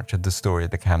not much of the story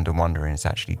of the Camden Wandering is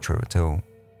actually true at all.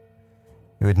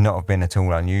 It would not have been at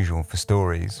all unusual for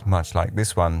stories, much like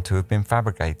this one, to have been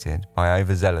fabricated by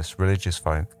overzealous religious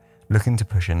folk looking to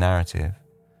push a narrative,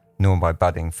 nor by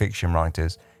budding fiction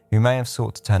writers who may have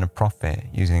sought to turn a profit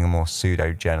using a more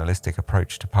pseudo-journalistic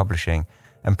approach to publishing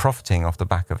and profiting off the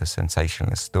back of a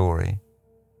sensationalist story.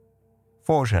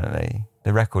 Fortunately,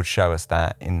 the records show us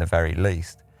that, in the very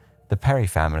least, The Perry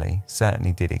family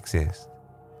certainly did exist.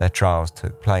 Their trials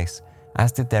took place,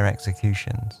 as did their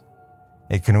executions.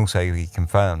 It can also be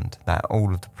confirmed that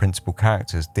all of the principal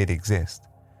characters did exist.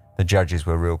 The judges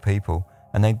were real people,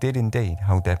 and they did indeed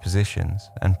hold their positions,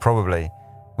 and probably,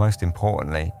 most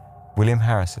importantly, William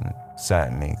Harrison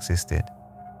certainly existed.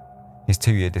 His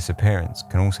 2-year disappearance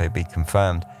can also be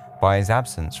confirmed by his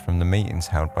absence from the meetings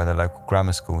held by the local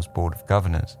grammar school's Board of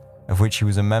Governors, of which he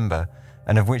was a member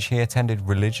and of which he attended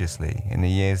religiously in the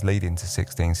years leading to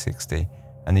 1660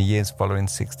 and the years following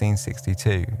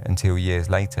 1662 until years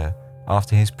later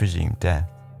after his presumed death.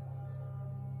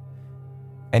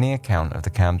 Any account of the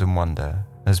Camden Wonder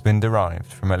has been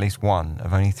derived from at least one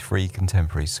of only 3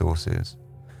 contemporary sources,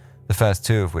 the first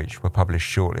 2 of which were published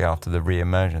shortly after the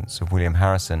re-emergence of William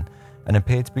Harrison and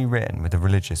appear to be written with a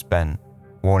religious bent,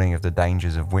 warning of the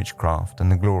dangers of witchcraft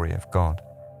and the glory of God.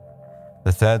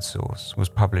 The third source was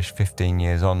published 15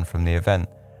 years on from the event,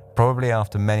 probably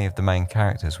after many of the main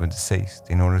characters were deceased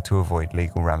in order to avoid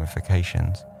legal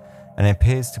ramifications, and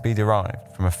appears to be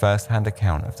derived from a first-hand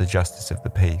account of the justice of the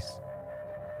peace.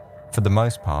 For the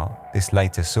most part, this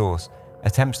later source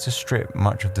attempts to strip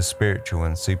much of the spiritual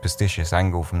and superstitious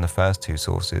angle from the first 2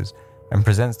 sources and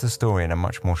presents the story in a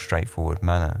much more straightforward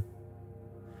manner.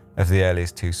 Of the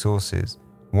earliest 2 sources,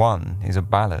 one is a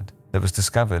ballad that was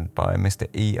discovered by Mr.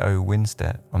 E. O.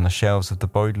 Winstead on the shelves of the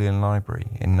Bodleian Library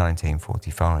in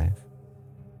 1945.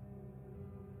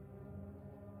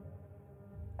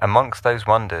 Amongst those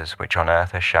wonders which on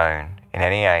earth are shown, in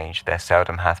any age there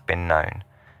seldom hath been known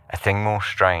a thing more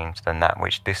strange than that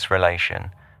which this relation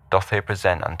doth here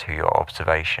present unto your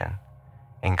observation.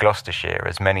 In Gloucestershire,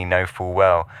 as many know full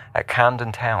well, at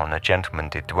Camden Town a gentleman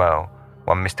did dwell,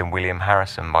 one Mr. William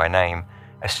Harrison by name,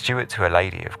 a steward to a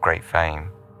lady of great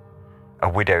fame. A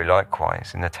widow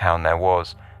likewise in the town there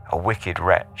was, a wicked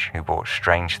wretch who brought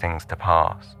strange things to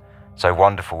pass, so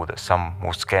wonderful that some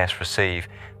will scarce receive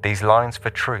these lines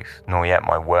for truth, nor yet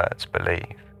my words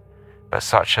believe. But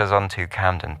such as unto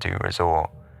Camden do resort,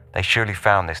 they surely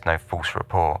found this no false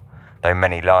report, though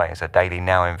many lies are daily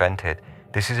now invented,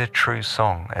 this is a true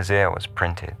song as ere was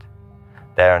printed.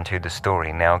 Thereunto the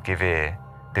story now give ear,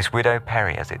 this widow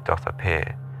Perry as it doth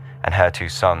appear, and her 2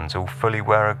 sons all fully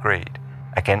were agreed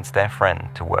against their friend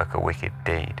to work a wicked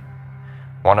deed.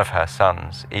 One of her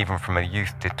sons, even from a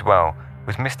youth did dwell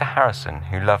with Mr. Harrison,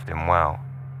 who loved him well,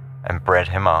 and bred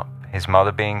him up, his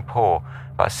mother being poor,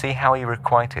 but see how he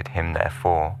requited him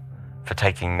therefore, for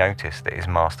taking notice that his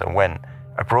master went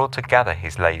abroad to gather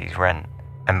his lady's rent,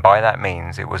 and by that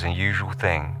means it was a usual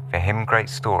thing for him great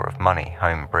store of money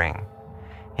home bring.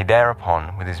 He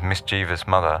thereupon with his mischievous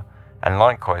mother, and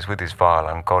likewise with his vile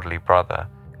ungodly brother,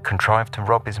 contrived to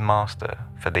rob his master,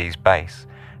 for these base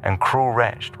and cruel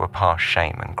wretched were past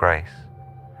shame and grace.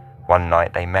 One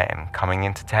night they met him coming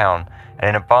into town, and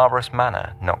in a barbarous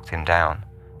manner knocked him down,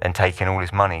 then taking all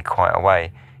his money quite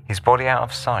away, his body out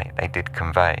of sight they did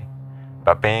convey.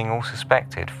 But being all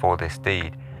suspected for this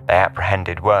deed, they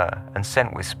apprehended were, and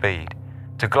sent with speed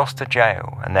to Gloucester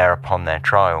jail, and there upon their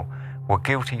trial were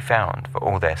guilty found for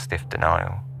all their stiff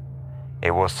denial.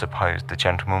 It was supposed the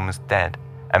gentleman was dead,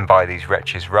 and by these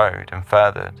wretches rode and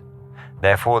furthered.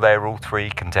 Therefore they were all 3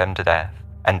 condemned to death,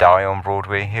 and die on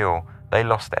Broadway Hill they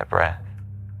lost their breath.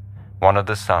 One of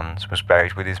the sons was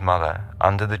buried with his mother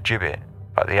under the gibbet,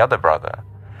 but the other brother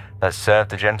that served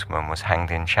the gentleman was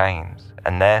hanged in chains,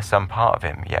 and there some part of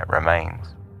him yet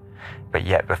remains. But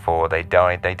yet before they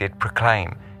died they did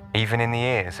proclaim, even in the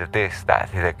ears of this that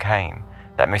thither came,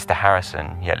 that Mr.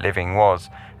 Harrison yet living was,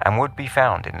 and would be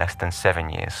found in less than 7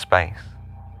 years' space.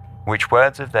 Which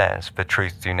words of theirs for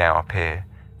truth do now appear,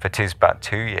 for 'tis but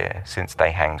 2 years since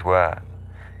they hanged were,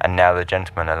 and now the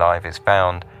gentleman alive is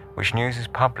found, which news is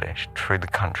published through the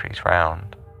countries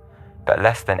round. But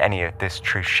less than any of this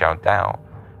truth shall doubt,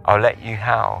 I'll let you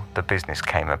how the business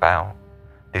came about.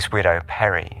 This widow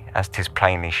Perry, as 'tis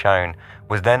plainly shown,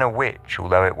 was then a witch,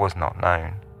 although it was not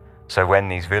known. So when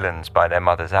these villains by their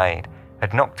mother's aid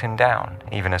had knocked him down,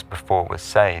 even as before was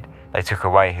said, they took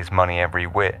away his money every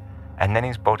whit, and then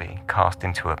his body cast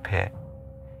into a pit.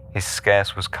 He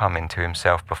scarce was come into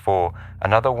himself before,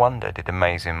 another wonder did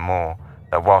amaze him more,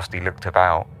 that whilst he looked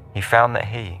about, he found that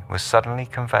he was suddenly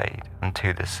conveyed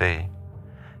unto the sea.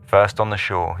 First on the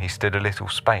shore he stood a little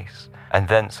space, and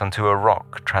thence unto a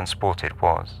rock transported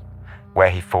was,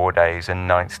 where he 4 days and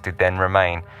nights did then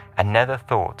remain, and never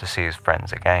thought to see his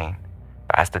friends again.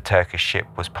 But as the Turkish ship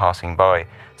was passing by,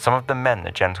 some of the men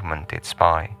the gentleman did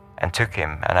spy, and took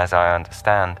him, and as I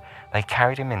understand, they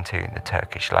carried him into the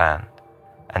Turkish land.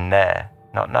 And there,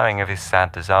 not knowing of his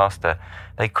sad disaster,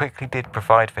 they quickly did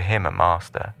provide for him a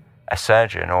master, a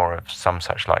surgeon or of some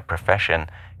such like profession,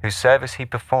 whose service he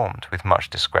performed with much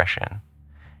discretion.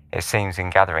 It seems in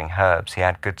gathering herbs he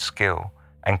had good skill,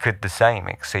 and could the same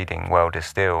exceeding well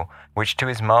distil, which to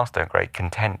his master great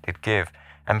content did give,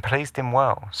 and pleased him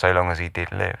well so long as he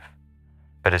did live.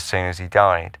 But as soon as he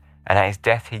died, and at his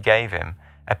death he gave him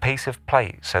a piece of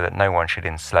plate, so that no one should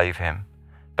enslave him,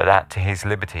 but that to his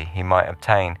liberty he might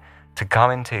obtain to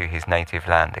come into his native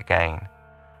land again.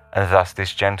 And thus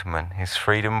this gentleman his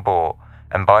freedom bought,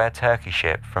 and by a Turkey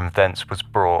ship from thence was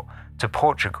brought to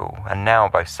Portugal, and now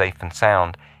both safe and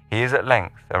sound he is at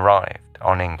length arrived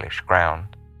on English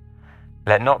ground.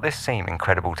 Let not this seem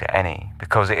incredible to any,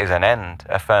 because it is an end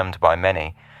affirmed by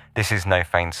many. This is no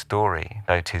feigned story,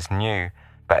 though 'tis new,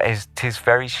 but as 'tis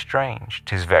very strange,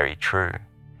 'tis very true.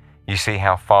 You see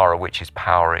how far a witch's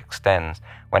power extends,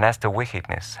 when as to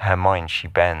wickedness her mind she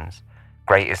bends.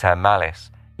 Great is her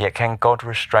malice, yet can God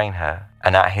restrain her,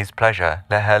 and at his pleasure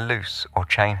let her loose or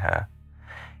chain her.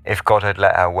 If God had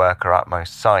let her work her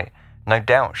utmost sight, no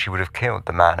doubt she would have killed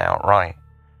the man outright.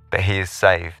 But he is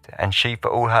saved, and she for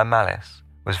all her malice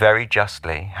was very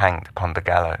justly hanged upon the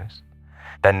gallows.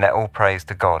 Then let all praise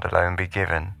to God alone be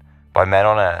given, by men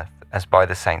on earth as by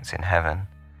the saints in heaven.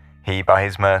 He by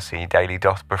his mercy daily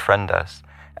doth befriend us,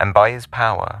 and by his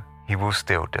power he will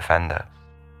still defend us.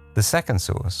 The second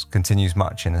source continues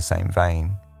much in the same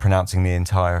vein, pronouncing the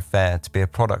entire affair to be a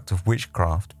product of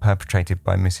witchcraft perpetrated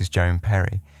by Mrs. Joan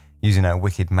Perry, using her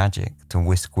wicked magic to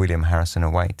whisk William Harrison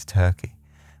away to Turkey,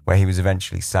 where he was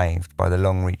eventually saved by the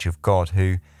long reach of God,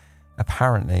 who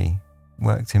apparently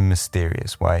worked in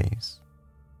mysterious ways.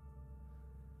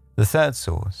 The third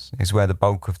source is where the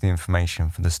bulk of the information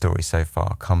for the story so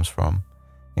far comes from,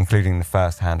 including the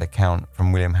first-hand account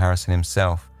from William Harrison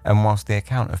himself, and whilst the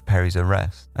account of Perry's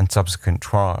arrest and subsequent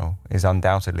trial is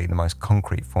undoubtedly the most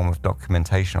concrete form of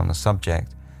documentation on the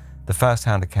subject, the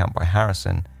first-hand account by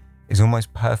Harrison is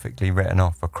almost perfectly written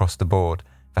off across the board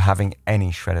for having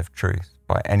any shred of truth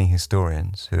by any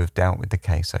historians who have dealt with the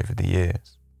case over the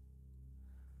years.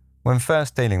 When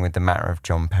first dealing with the matter of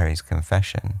John Perry's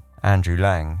confession, Andrew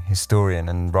Lang, historian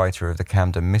and writer of the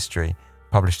Camden Mystery,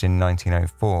 published in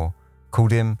 1904,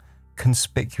 called him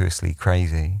conspicuously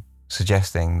crazy,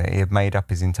 suggesting that he had made up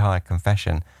his entire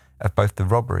confession of both the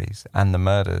robberies and the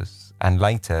murders, and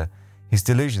later his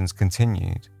delusions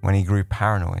continued when he grew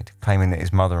paranoid, claiming that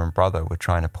his mother and brother were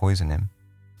trying to poison him.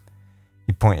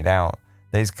 He pointed out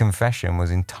that his confession was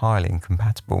entirely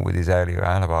incompatible with his earlier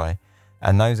alibi,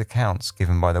 and those accounts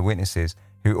given by the witnesses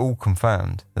who all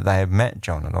confirmed that they had met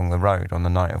John along the road on the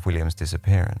night of William's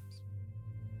disappearance.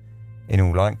 In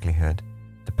all likelihood,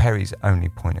 the Perrys' only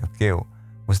point of guilt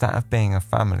was that of being a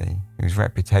family whose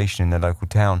reputation in the local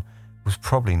town was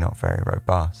probably not very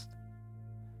robust.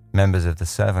 Members of the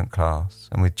servant class,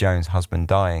 and with Joan's husband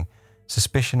dying,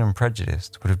 suspicion and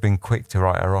prejudice would have been quick to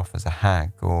write her off as a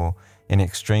hag or, in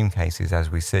extreme cases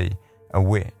as we see, a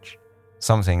witch,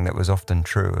 something that was often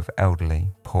true of elderly,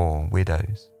 poor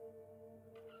widows.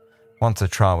 Once the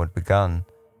trial had begun,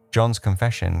 John's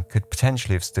confession could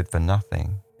potentially have stood for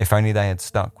nothing if only they had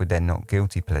stuck with their not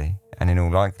guilty plea, and in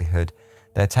all likelihood,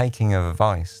 their taking of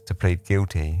advice to plead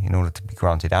guilty in order to be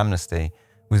granted amnesty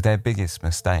was their biggest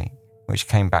mistake, which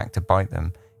came back to bite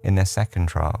them in their second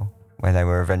trial, where they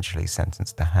were eventually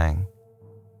sentenced to hang.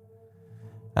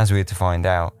 As we are to find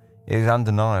out, it is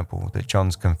undeniable that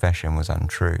John's confession was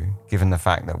untrue, given the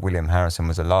fact that William Harrison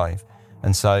was alive,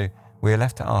 and so we are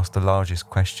left to ask the largest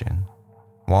question: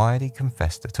 why had he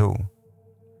confessed at all?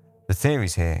 The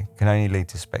theories here can only lead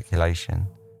to speculation,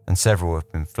 and several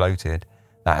have been floated,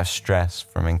 that of stress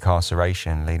from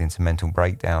incarceration leading to mental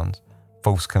breakdowns,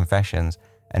 false confessions,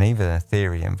 and even a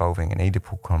theory involving an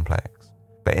Oedipal complex.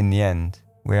 But in the end,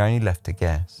 we're only left to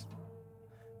guess.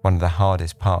 One of the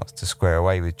hardest parts to square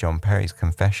away with John Perry's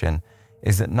confession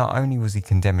is that not only was he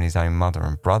condemning his own mother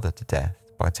and brother to death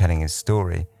by telling his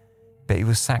story, but he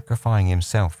was sacrificing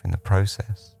himself in the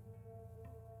process.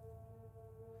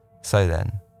 So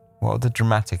then, what of the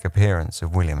dramatic appearance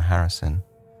of William Harrison?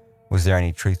 Was there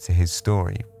any truth to his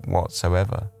story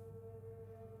whatsoever?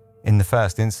 In the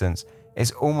first instance,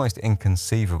 it's almost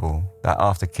inconceivable that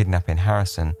after kidnapping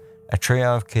Harrison, a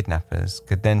trio of kidnappers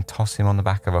could then toss him on the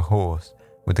back of a horse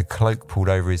with the cloak pulled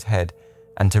over his head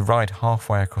and to ride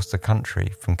halfway across the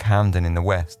country from Camden in the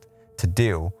west to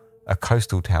Deal, a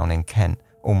coastal town in Kent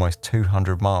almost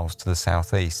 200 miles to the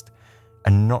southeast,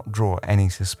 and not draw any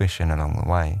suspicion along the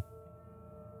way.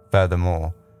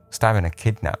 Furthermore, stabbing a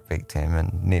kidnapped victim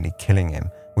and nearly killing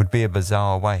him would be a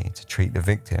bizarre way to treat the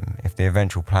victim if the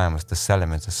eventual plan was to sell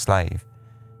him as a slave,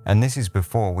 and this is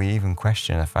before we even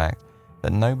question the fact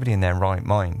that nobody in their right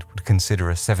mind would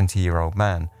consider a 70-year-old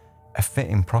man a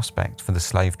fitting prospect for the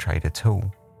slave trade at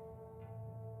all.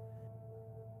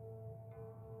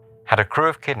 Had a crew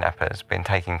of kidnappers been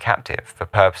taken captive for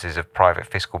purposes of private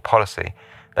fiscal policy,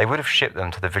 they would have shipped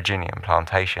them to the Virginian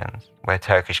plantations, where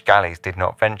Turkish galleys did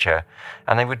not venture,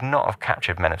 and they would not have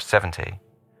captured men of 70.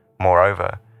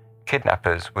 Moreover,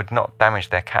 kidnappers would not damage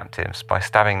their captives by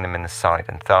stabbing them in the side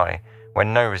and thigh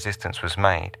when no resistance was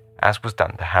made, as was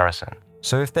done to Harrison.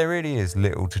 So if there really is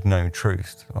little to no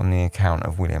truth on the account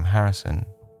of William Harrison,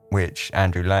 which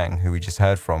Andrew Lang, who we just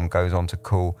heard from, goes on to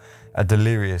call a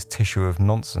delirious tissue of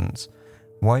nonsense,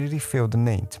 why did he feel the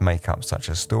need to make up such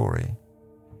a story?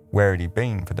 Where had he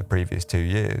been for the previous 2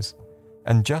 years?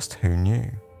 And just who knew?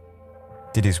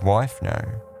 Did his wife know?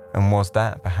 And was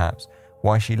that, perhaps,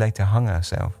 why she later hung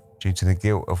herself, due to the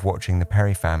guilt of watching the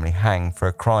Perry family hang for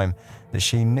a crime that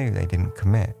she knew they didn't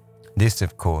commit? This,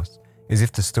 of course, is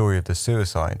if the story of the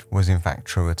suicide was in fact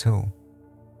true at all.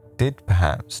 Did,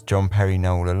 perhaps, John Perry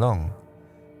know all along?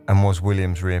 And was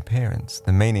William's reappearance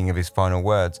the meaning of his final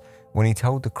words when he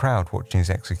told the crowd watching his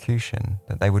execution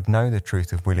that they would know the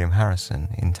truth of William Harrison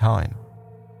in time?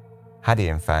 Had he,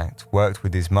 in fact, worked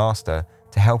with his master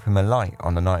to help him alight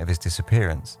on the night of his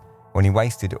disappearance, when he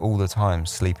wasted all the time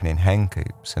sleeping in hen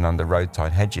coops and under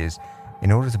roadside hedges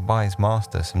in order to buy his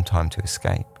master some time to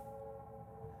escape?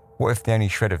 What if the only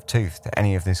shred of truth to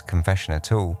any of this confession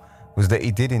at all was that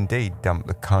he did indeed dump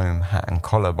the comb, hat and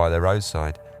collar by the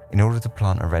roadside in order to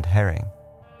plant a red herring,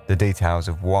 the details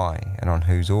of why and on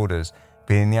whose orders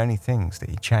being the only things that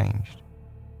he changed?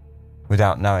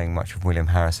 Without knowing much of William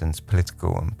Harrison's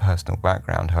political and personal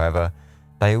background, however,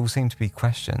 they all seem to be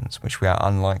questions which we are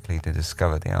unlikely to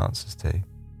discover the answers to.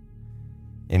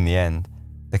 In the end,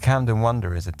 the Camden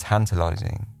Wonder is a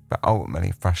tantalising but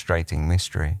ultimately frustrating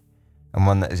mystery, and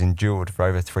one that has endured for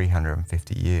over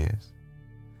 350 years.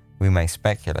 We may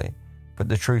speculate, but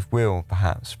the truth will,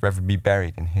 perhaps, forever be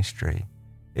buried in history,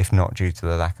 if not due to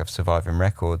the lack of surviving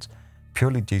records,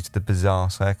 purely due to the bizarre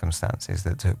circumstances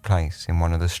that took place in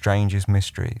one of the strangest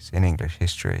mysteries in English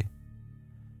history.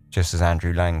 Just as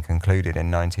Andrew Lang concluded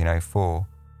in 1904,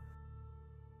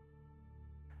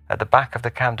 "At the back of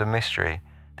the Camden mystery,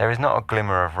 there is not a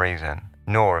glimmer of reason,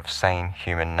 nor of sane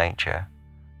human nature.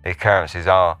 The occurrences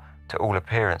are, to all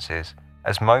appearances,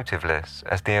 as motiveless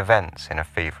as the events in a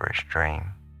feverish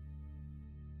dream."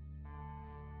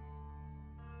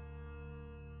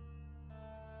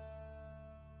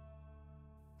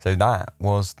 So that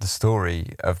was the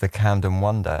story of the Camden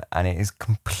Wonder, and it is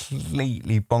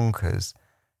completely bonkers.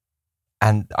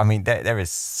 And I mean, there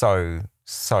is so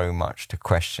much to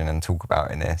question and talk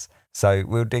about in this. So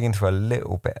we'll dig into a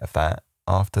little bit of that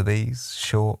after these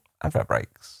short advert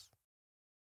breaks.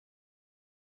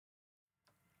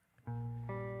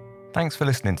 Thanks for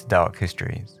listening to Dark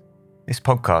Histories. This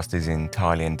podcast is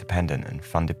entirely independent and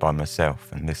funded by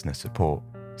myself and listener support.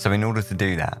 So in order to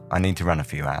do that, I need to run a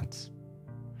few ads.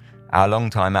 Our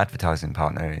long-time advertising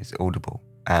partner is Audible,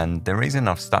 and the reason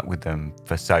I've stuck with them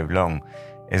for so long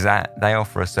is that they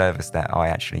offer a service that I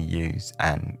actually use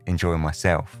and enjoy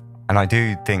myself. And I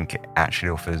do think it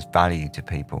actually offers value to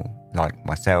people like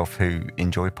myself who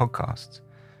enjoy podcasts.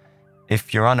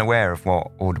 If you're unaware of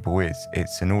what Audible is,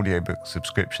 it's an audiobook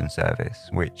subscription service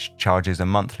which charges a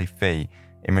monthly fee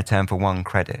in return for 1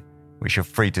 credit, which you're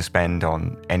free to spend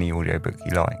on any audiobook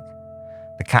you like.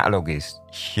 The catalogue is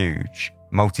huge,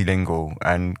 multilingual,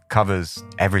 and covers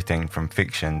everything from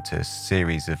fiction to a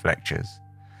series of lectures.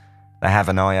 They have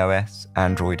an iOS,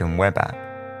 Android and web app,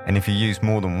 and if you use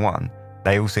more than one,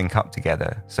 they all sync up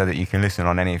together so that you can listen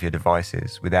on any of your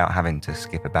devices without having to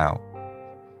skip about.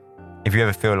 If you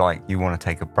ever feel like you want to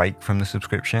take a break from the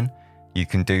subscription, you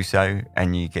can do so,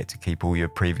 and you get to keep all your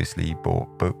previously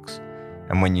bought books.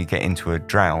 And when you get into a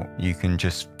drought, you can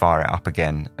just fire it up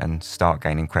again and start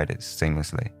gaining credits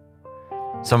seamlessly.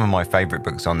 Some of my favourite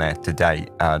books on there to date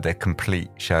are The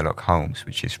Complete Sherlock Holmes,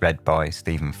 which is read by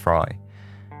Stephen Fry.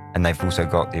 And they've also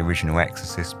got the original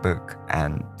Exorcist book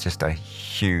and just a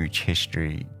huge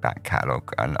history back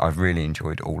catalogue. And I've really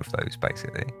enjoyed all of those,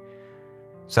 basically.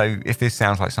 So if this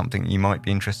sounds like something you might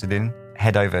be interested in,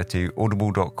 head over to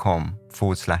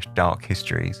audible.com/dark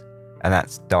histories. And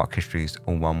that's Dark Histories,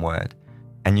 all one word.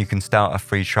 And you can start a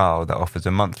free trial that offers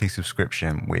a monthly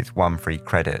subscription with 1 free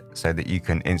credit so that you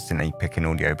can instantly pick an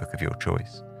audiobook of your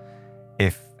choice.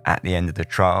 If at the end of the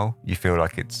trial you feel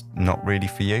like it's not really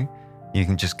for you, you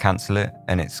can just cancel it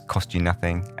and it's cost you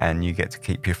nothing and you get to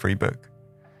keep your free book.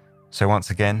 So once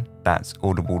again, that's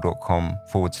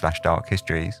audible.com/dark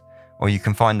histories, or you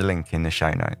can find the link in the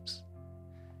show notes.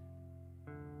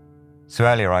 So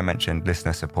earlier I mentioned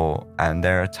listener support, and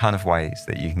there are a ton of ways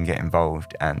that you can get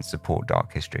involved and support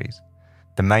Dark Histories.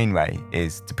 The main way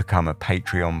is to become a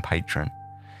Patreon patron.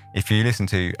 If you listen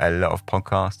to a lot of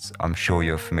podcasts, I'm sure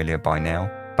you're familiar by now,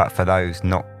 but for those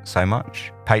not so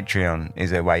much, Patreon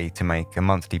is a way to make a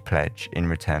monthly pledge in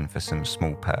return for some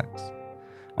small perks.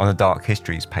 On the Dark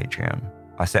Histories Patreon,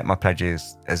 I set my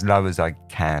pledges as low as I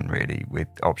can, really, with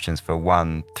options for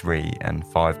 $1, $3 and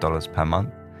 $5 per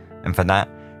month. And for that,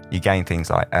 you gain things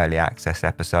like early access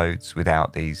episodes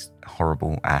without these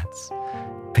horrible ads,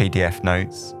 PDF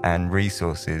notes and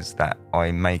resources that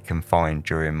I make and find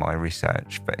during my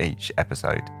research for each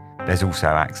episode. There's also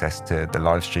access to the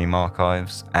live stream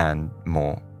archives and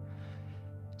more.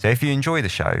 So if you enjoy the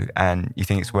show and you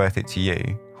think it's worth it to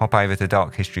you, hop over to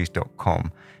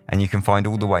darkhistories.com and you can find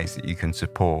all the ways that you can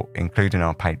support, including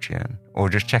our Patreon, or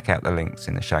just check out the links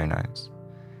in the show notes.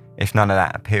 If none of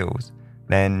that appeals,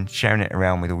 then sharing it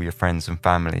around with all your friends and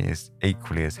family is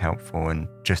equally as helpful and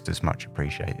just as much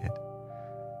appreciated.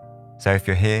 So if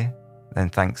you're here, then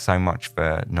thanks so much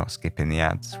for not skipping the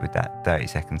ads with that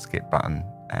 30-second skip button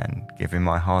and giving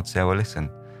my hard sell a listen.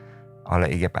 I'll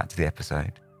let you get back to the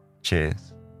episode.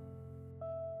 Cheers.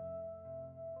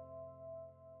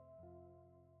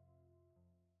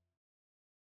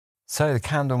 So the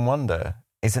Camden Wonder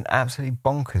is an absolutely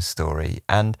bonkers story,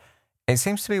 and it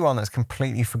seems to be one that's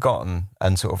completely forgotten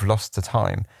and sort of lost to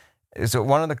time. It's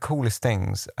one of the coolest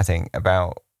things, I think,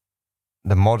 about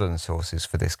the modern sources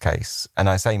for this case, and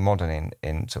I say modern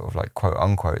in sort of like quote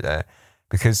unquote there,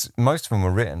 because most of them were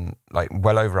written like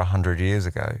well over 100 years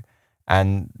ago,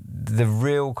 and the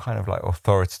real kind of like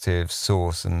authoritative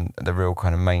source and the real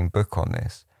kind of main book on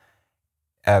this,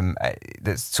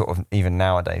 that's sort of even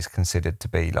nowadays considered to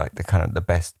be like the kind of the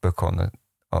best book on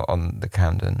the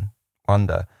Camden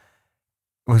Wonder,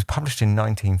 was published in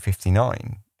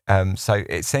 1959. So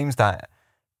it seems that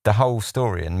the whole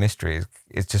story and mystery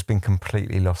is just been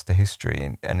completely lost to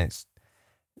history, and it's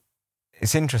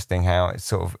interesting how it's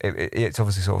sort of it's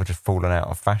obviously sort of just fallen out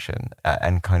of fashion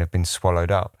and kind of been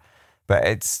swallowed up, but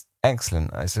it's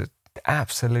excellent. It's an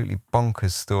absolutely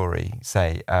bonkers story,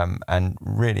 and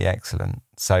really excellent.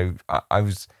 So I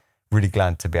was really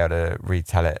glad to be able to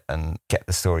retell it and get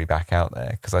the story back out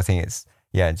there, because I think it's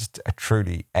just a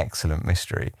truly excellent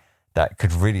mystery that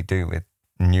could really do with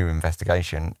new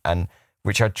investigation, and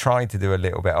which I tried to do a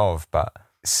little bit of, but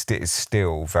is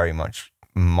still very much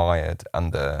mired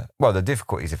under, well, the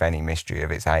difficulties of any mystery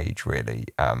of its age, really,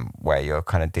 where you're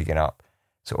kind of digging up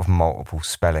sort of multiple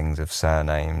spellings of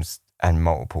surnames and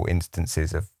multiple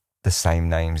instances of the same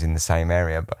names in the same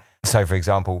area. But so, for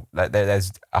example,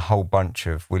 there's a whole bunch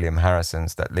of William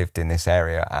Harrisons that lived in this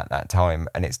area at that time,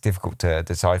 and it's difficult to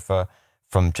decipher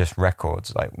from just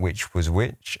records, like which was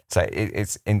which. So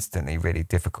it's instantly really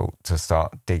difficult to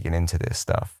start digging into this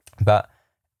stuff. But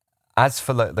as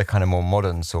for the kind of more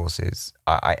modern sources,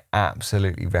 I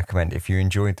absolutely recommend, if you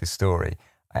enjoyed this story,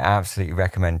 I absolutely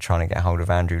recommend trying to get hold of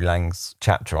Andrew Lang's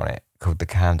chapter on it called The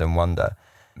Camden Wonder.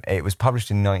 It was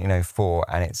published in 1904,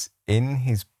 and it's in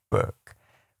his book,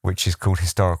 which is called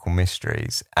Historical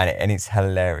Mysteries, and it's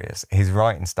hilarious. His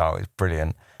writing style is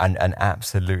brilliant and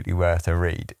absolutely worth a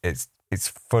read. It's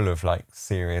full of like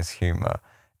serious humour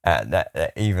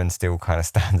that even still kind of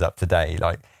stands up today.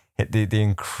 Like the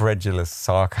incredulous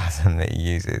sarcasm that he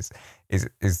uses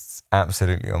is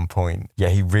absolutely on point. Yeah,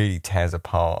 he really tears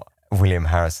apart William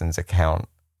Harrison's account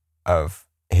of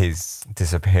his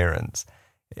disappearance.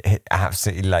 It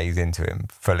absolutely lays into him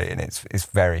fully, and it's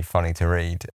very funny to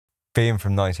read. Being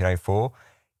from 1904,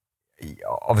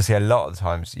 obviously a lot of the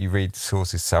times you read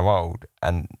sources so old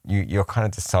and you're kind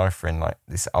of deciphering like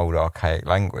this old archaic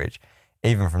language.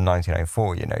 Even from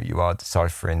 1904, you are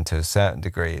deciphering to a certain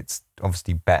degree. It's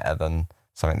obviously better than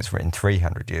something that's written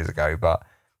 300 years ago, but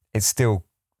it's still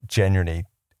generally,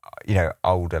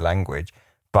 older language.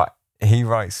 But he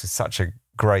writes with such a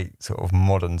great sort of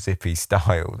modern zippy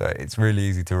style that it's really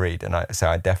easy to read, and so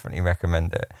I definitely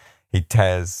recommend it. He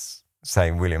tears, say,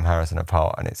 William Harrison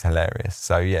apart, and it's hilarious.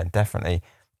 So yeah, definitely,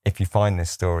 if you find this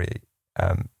story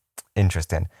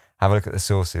interesting, have a look at the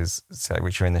sources,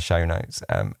 which are in the show notes,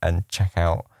 and check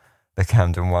out The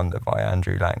Camden Wonder by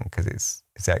Andrew Lang, because it's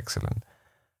excellent.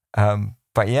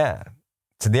 But yeah,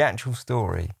 to the actual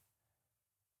story,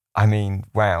 I mean,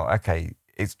 wow, okay,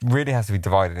 it really has to be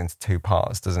divided into two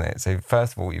parts, doesn't it? So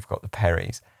first of all, you've got the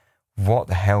Perrys. What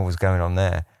the hell was going on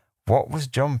there? What was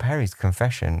John Perry's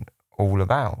confession all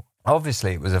about?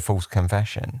 Obviously, it was a false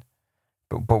confession,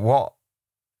 but what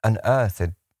on earth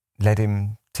had led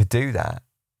him to do that?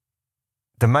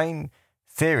 The main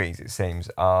theories, it seems,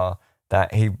 are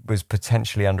that he was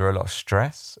potentially under a lot of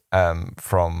stress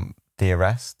from the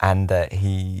arrest, and that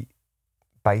he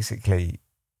basically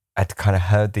had kind of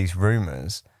heard these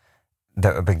rumours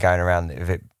that have been going around of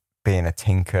it being a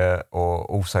tinker, or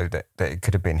also that it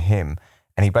could have been him.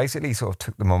 And he basically sort of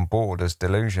took them on board as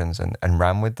delusions and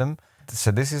ran with them.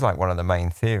 So this is like one of the main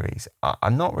theories.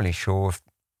 I'm not really sure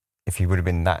if he would have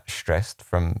been that stressed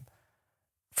from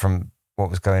what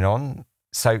was going on.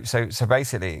 So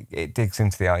basically it digs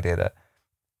into the idea that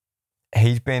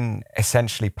he'd been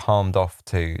essentially palmed off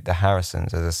to the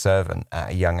Harrisons as a servant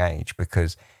at a young age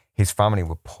because his family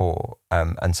were poor,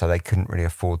 and so they couldn't really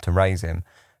afford to raise him.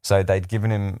 So they'd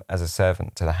given him as a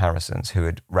servant to the Harrisons, who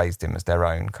had raised him as their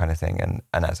own kind of thing, and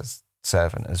as a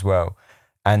servant as well.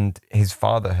 And his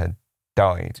father had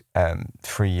died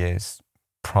 3 years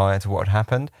prior to what had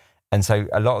happened. And so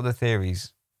a lot of the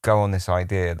theories go on this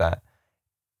idea that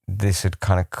this had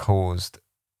kind of caused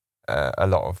a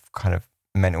lot of kind of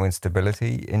mental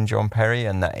instability in John Perry,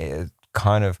 and that it had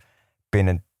kind of been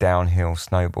a downhill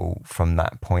snowball from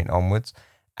that point onwards,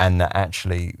 and that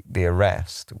actually the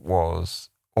arrest was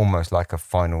almost like a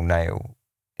final nail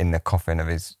in the coffin of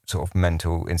his sort of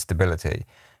mental instability,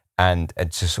 and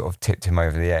it just sort of tipped him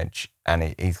over the edge,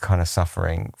 and he's kind of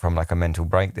suffering from like a mental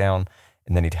breakdown.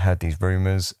 And then he'd heard these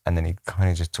rumours, and then he kind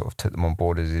of just sort of took them on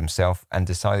board as himself and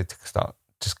decided to start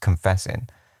just confessing.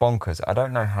 Bonkers. I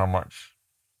don't know how much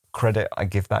credit I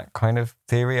give that kind of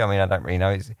theory. I mean, I don't really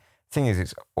know. The thing is,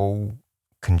 it's all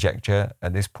conjecture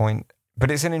at this point,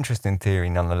 but it's an interesting theory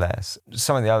nonetheless.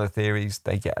 Some of the other theories,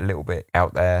 they get a little bit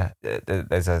out there.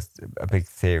 There's a big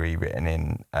theory written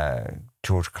in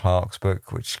George Clarke's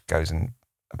book, which goes in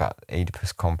about the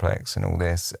Oedipus complex and all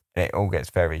this. And it all gets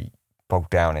very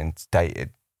bogged down in dated,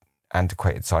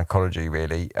 antiquated psychology,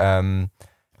 really.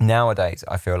 Nowadays,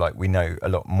 I feel like we know a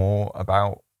lot more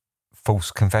about false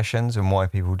confessions and why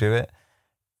people do it.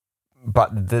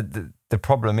 But the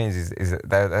problem is that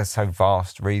they're so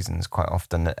vast reasons quite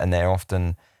often, and they're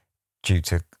often due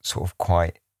to sort of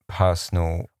quite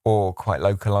personal or quite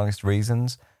localized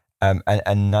reasons.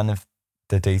 And none of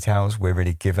the details we're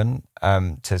really given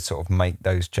to sort of make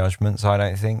those judgments, I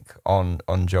don't think, on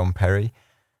John Perry.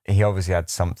 He obviously had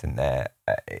something there.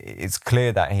 It's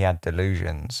clear that he had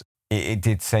delusions. It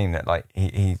did seem that like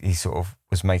he sort of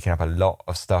was making up a lot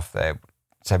of stuff there.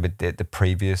 So with the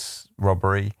previous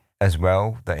robbery as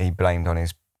well, that he blamed on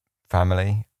his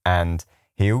family. And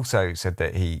he also said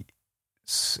that he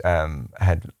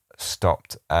had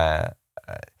stopped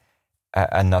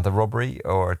another robbery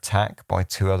or attack by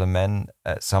two other men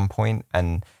at some point,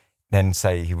 and then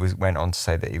went on to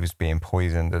say that he was being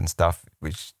poisoned and stuff,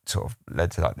 which sort of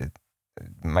led to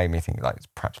made me think like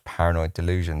perhaps paranoid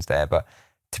delusions there. But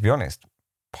to be honest,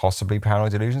 possibly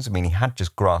paranoid delusions. I mean, he had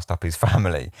just grassed up his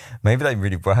family. Maybe they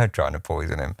really were trying to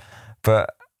poison him.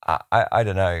 But I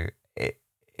don't know.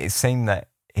 It seemed that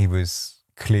he was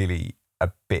clearly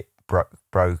a bit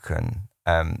broken.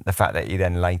 The fact that he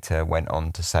then later went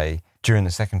on to say, during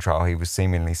the second trial, he was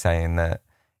seemingly saying that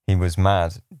he was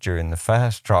mad during the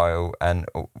first trial and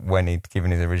when he'd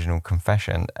given his original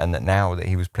confession, and that now that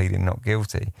he was pleading not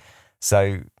guilty.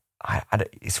 So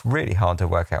it's really hard to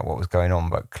work out what was going on,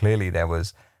 but clearly there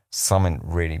was something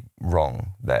really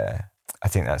wrong there. I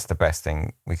think that's the best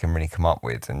thing we can really come up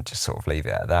with, and just sort of leave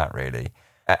it at that, really.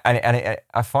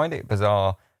 I find it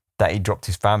bizarre that he dropped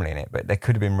his family in it, but there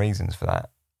could have been reasons for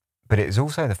that. But it's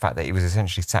also the fact that he was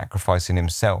essentially sacrificing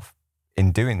himself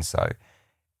in doing so.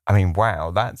 I mean,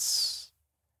 wow, that's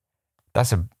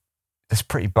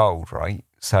pretty bold, right?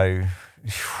 So,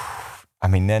 I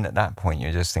mean, then at that point,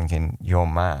 you're just thinking, you're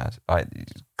mad. Like,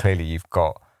 clearly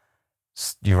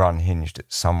you're unhinged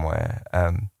somewhere.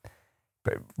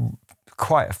 But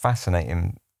quite a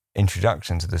fascinating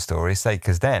introduction to the story, say,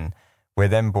 because then we're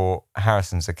then brought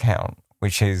Harrison's account,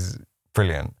 which is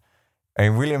brilliant. I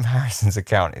mean, William Harrison's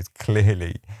account is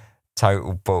clearly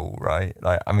total bull, right?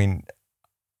 Like, I mean,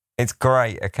 it's a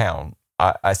great account.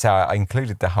 I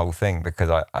included the whole thing because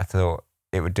I thought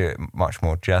it would do it much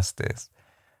more justice.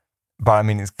 But I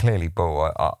mean, it's clearly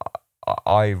bull.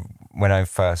 I when I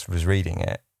first was reading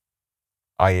it,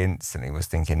 I instantly was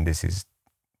thinking, this is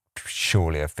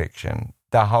surely a fiction.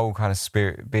 The whole kind of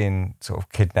spirit being sort of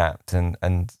kidnapped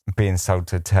and being sold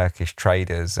to Turkish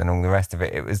traders and all the rest of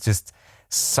it, it was just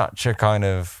such a kind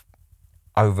of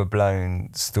overblown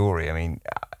story. I mean,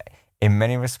 in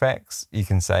many respects, you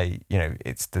can say,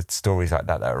 it's the stories like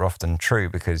that are often true,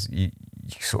 because you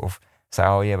sort of say,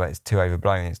 oh yeah, but it's too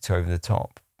overblown, it's too over the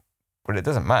top. But it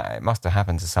doesn't matter. It must have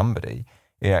happened to somebody.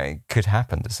 It could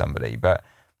happen to somebody. But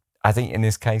I think in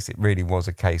this case, it really was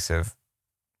a case of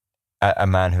a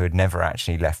man who had never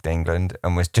actually left England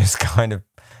and was just kind of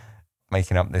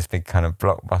making up this big kind of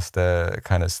blockbuster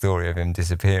kind of story of him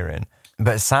disappearing.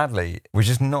 But sadly, we're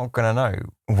just not going to know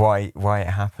why it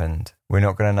happened. we're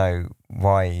not going to know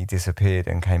why he disappeared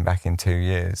and came back in 2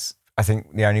 years. I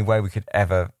think the only way we could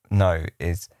ever know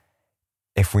is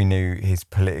if we knew his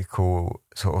political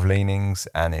sort of leanings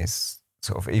and his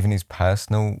sort of even his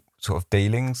personal sort of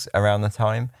dealings around the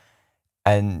time.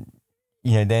 And,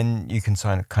 you know, then you can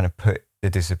kind of put the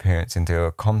disappearance into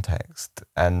a context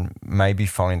and maybe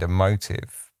find a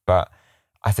motive. But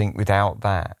I think without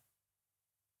that,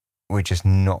 we're just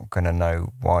not going to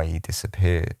know why he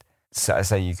disappeared. So I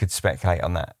say you could speculate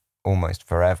on that almost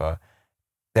forever.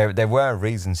 There were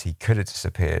reasons he could have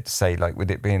disappeared, say like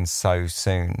with it being so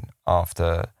soon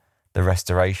after the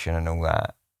restoration and all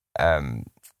that,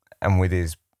 and with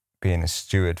his being a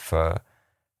steward for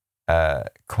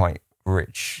quite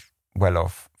rich,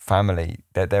 well-off family,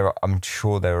 I'm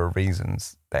sure there were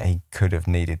reasons that he could have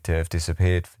needed to have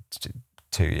disappeared for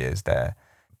 2 years there.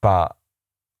 But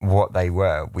what they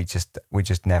were, we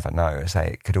just never know. I say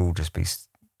it could all just be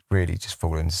really just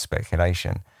fall into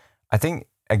speculation. I think,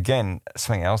 again,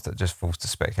 something else that just falls to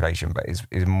speculation but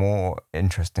is more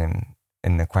interesting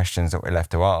in the questions that we're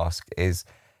left to ask is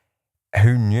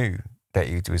who knew that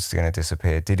he was going to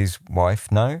disappear? Did his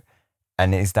wife know?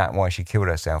 And is that why she killed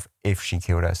herself, if she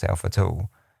killed herself at all?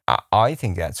 I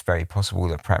think that's very possible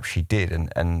that perhaps she did,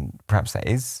 and perhaps that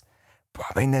is. But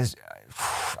I mean, there's,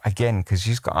 again, because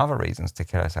she's got other reasons to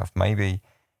kill herself. Maybe,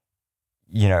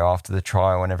 you know, after the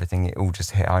trial and everything, it all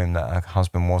just hit home that her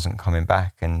husband wasn't coming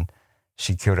back and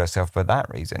she killed herself for that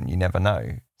reason. You never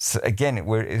know. So again,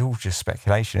 it's all just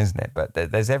speculation, isn't it? But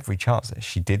there's every chance that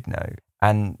she did know.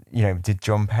 And, you know, did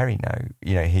John Perry know?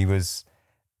 You know, he was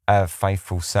a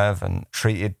faithful servant,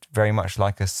 treated very much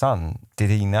like a son. Did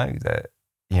he know that,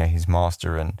 you know, his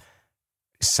master and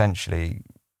essentially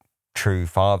true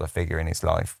father figure in his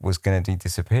life was going to be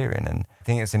disappearing? And I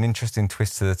think it's an interesting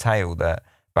twist to the tale that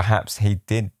perhaps he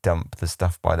did dump the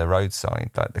stuff by the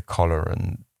roadside, like the collar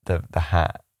and the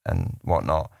hat and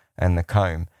whatnot, and the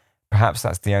comb. Perhaps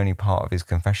that's the only part of his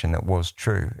confession that was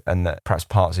true, and that perhaps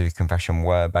parts of his confession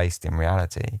were based in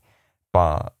reality,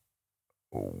 but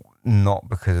not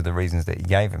because of the reasons that he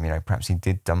gave him. You know, perhaps he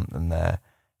did dump them there,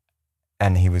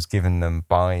 and he was given them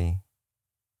by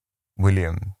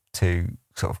William to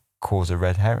sort of cause a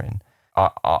red herring.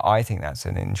 I think that's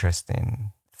an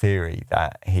interesting theory,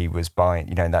 that he was buying,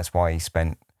 you know, that's why he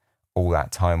spent all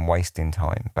that time wasting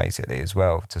time, basically, as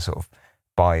well, to sort of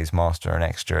buy his master an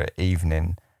extra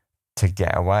evening to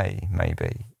get away,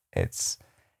 maybe. It's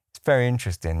very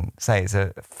interesting. Say, it's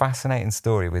a fascinating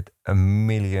story with a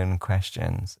million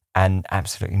questions and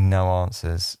absolutely no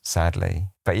answers, sadly.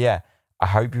 But yeah, I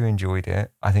hope you enjoyed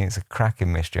it. I think it's a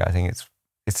cracking mystery. I think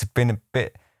it's been a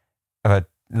bit of a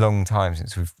long time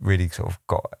since we've really sort of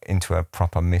got into a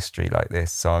proper mystery like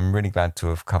this, so I'm really glad to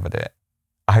have covered it.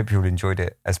 I hope you all enjoyed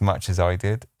it as much as I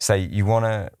did. Say, you want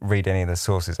to read any of the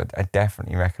sources, I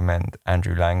definitely recommend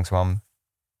Andrew Lang's one,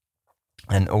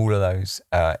 and all of those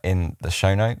in the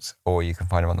show notes, or you can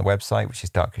find them on the website, which is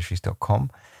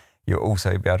darkhistories.com. You'll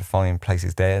also be able to find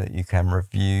places there that you can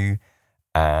review,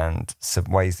 and some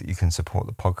ways that you can support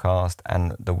the podcast,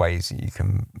 and the ways that you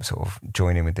can sort of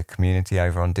join in with the community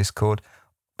over on Discord.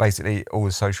 Basically, all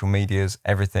the social medias,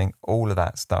 everything, all of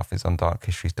that stuff is on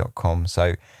darkhistories.com.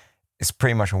 So it's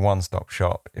pretty much a one-stop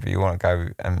shop. If you want to go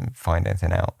and find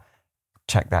anything out,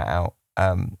 check that out.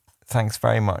 Thanks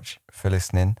very much for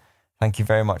listening. Thank you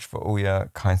very much for all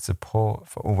your kind support,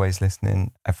 for always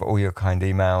listening, and for all your kind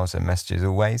emails and messages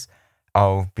always.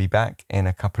 I'll be back in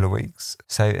a couple of weeks.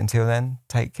 So until then,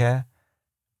 take care.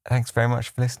 Thanks very much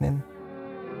for listening.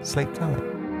 Sleep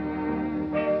tight.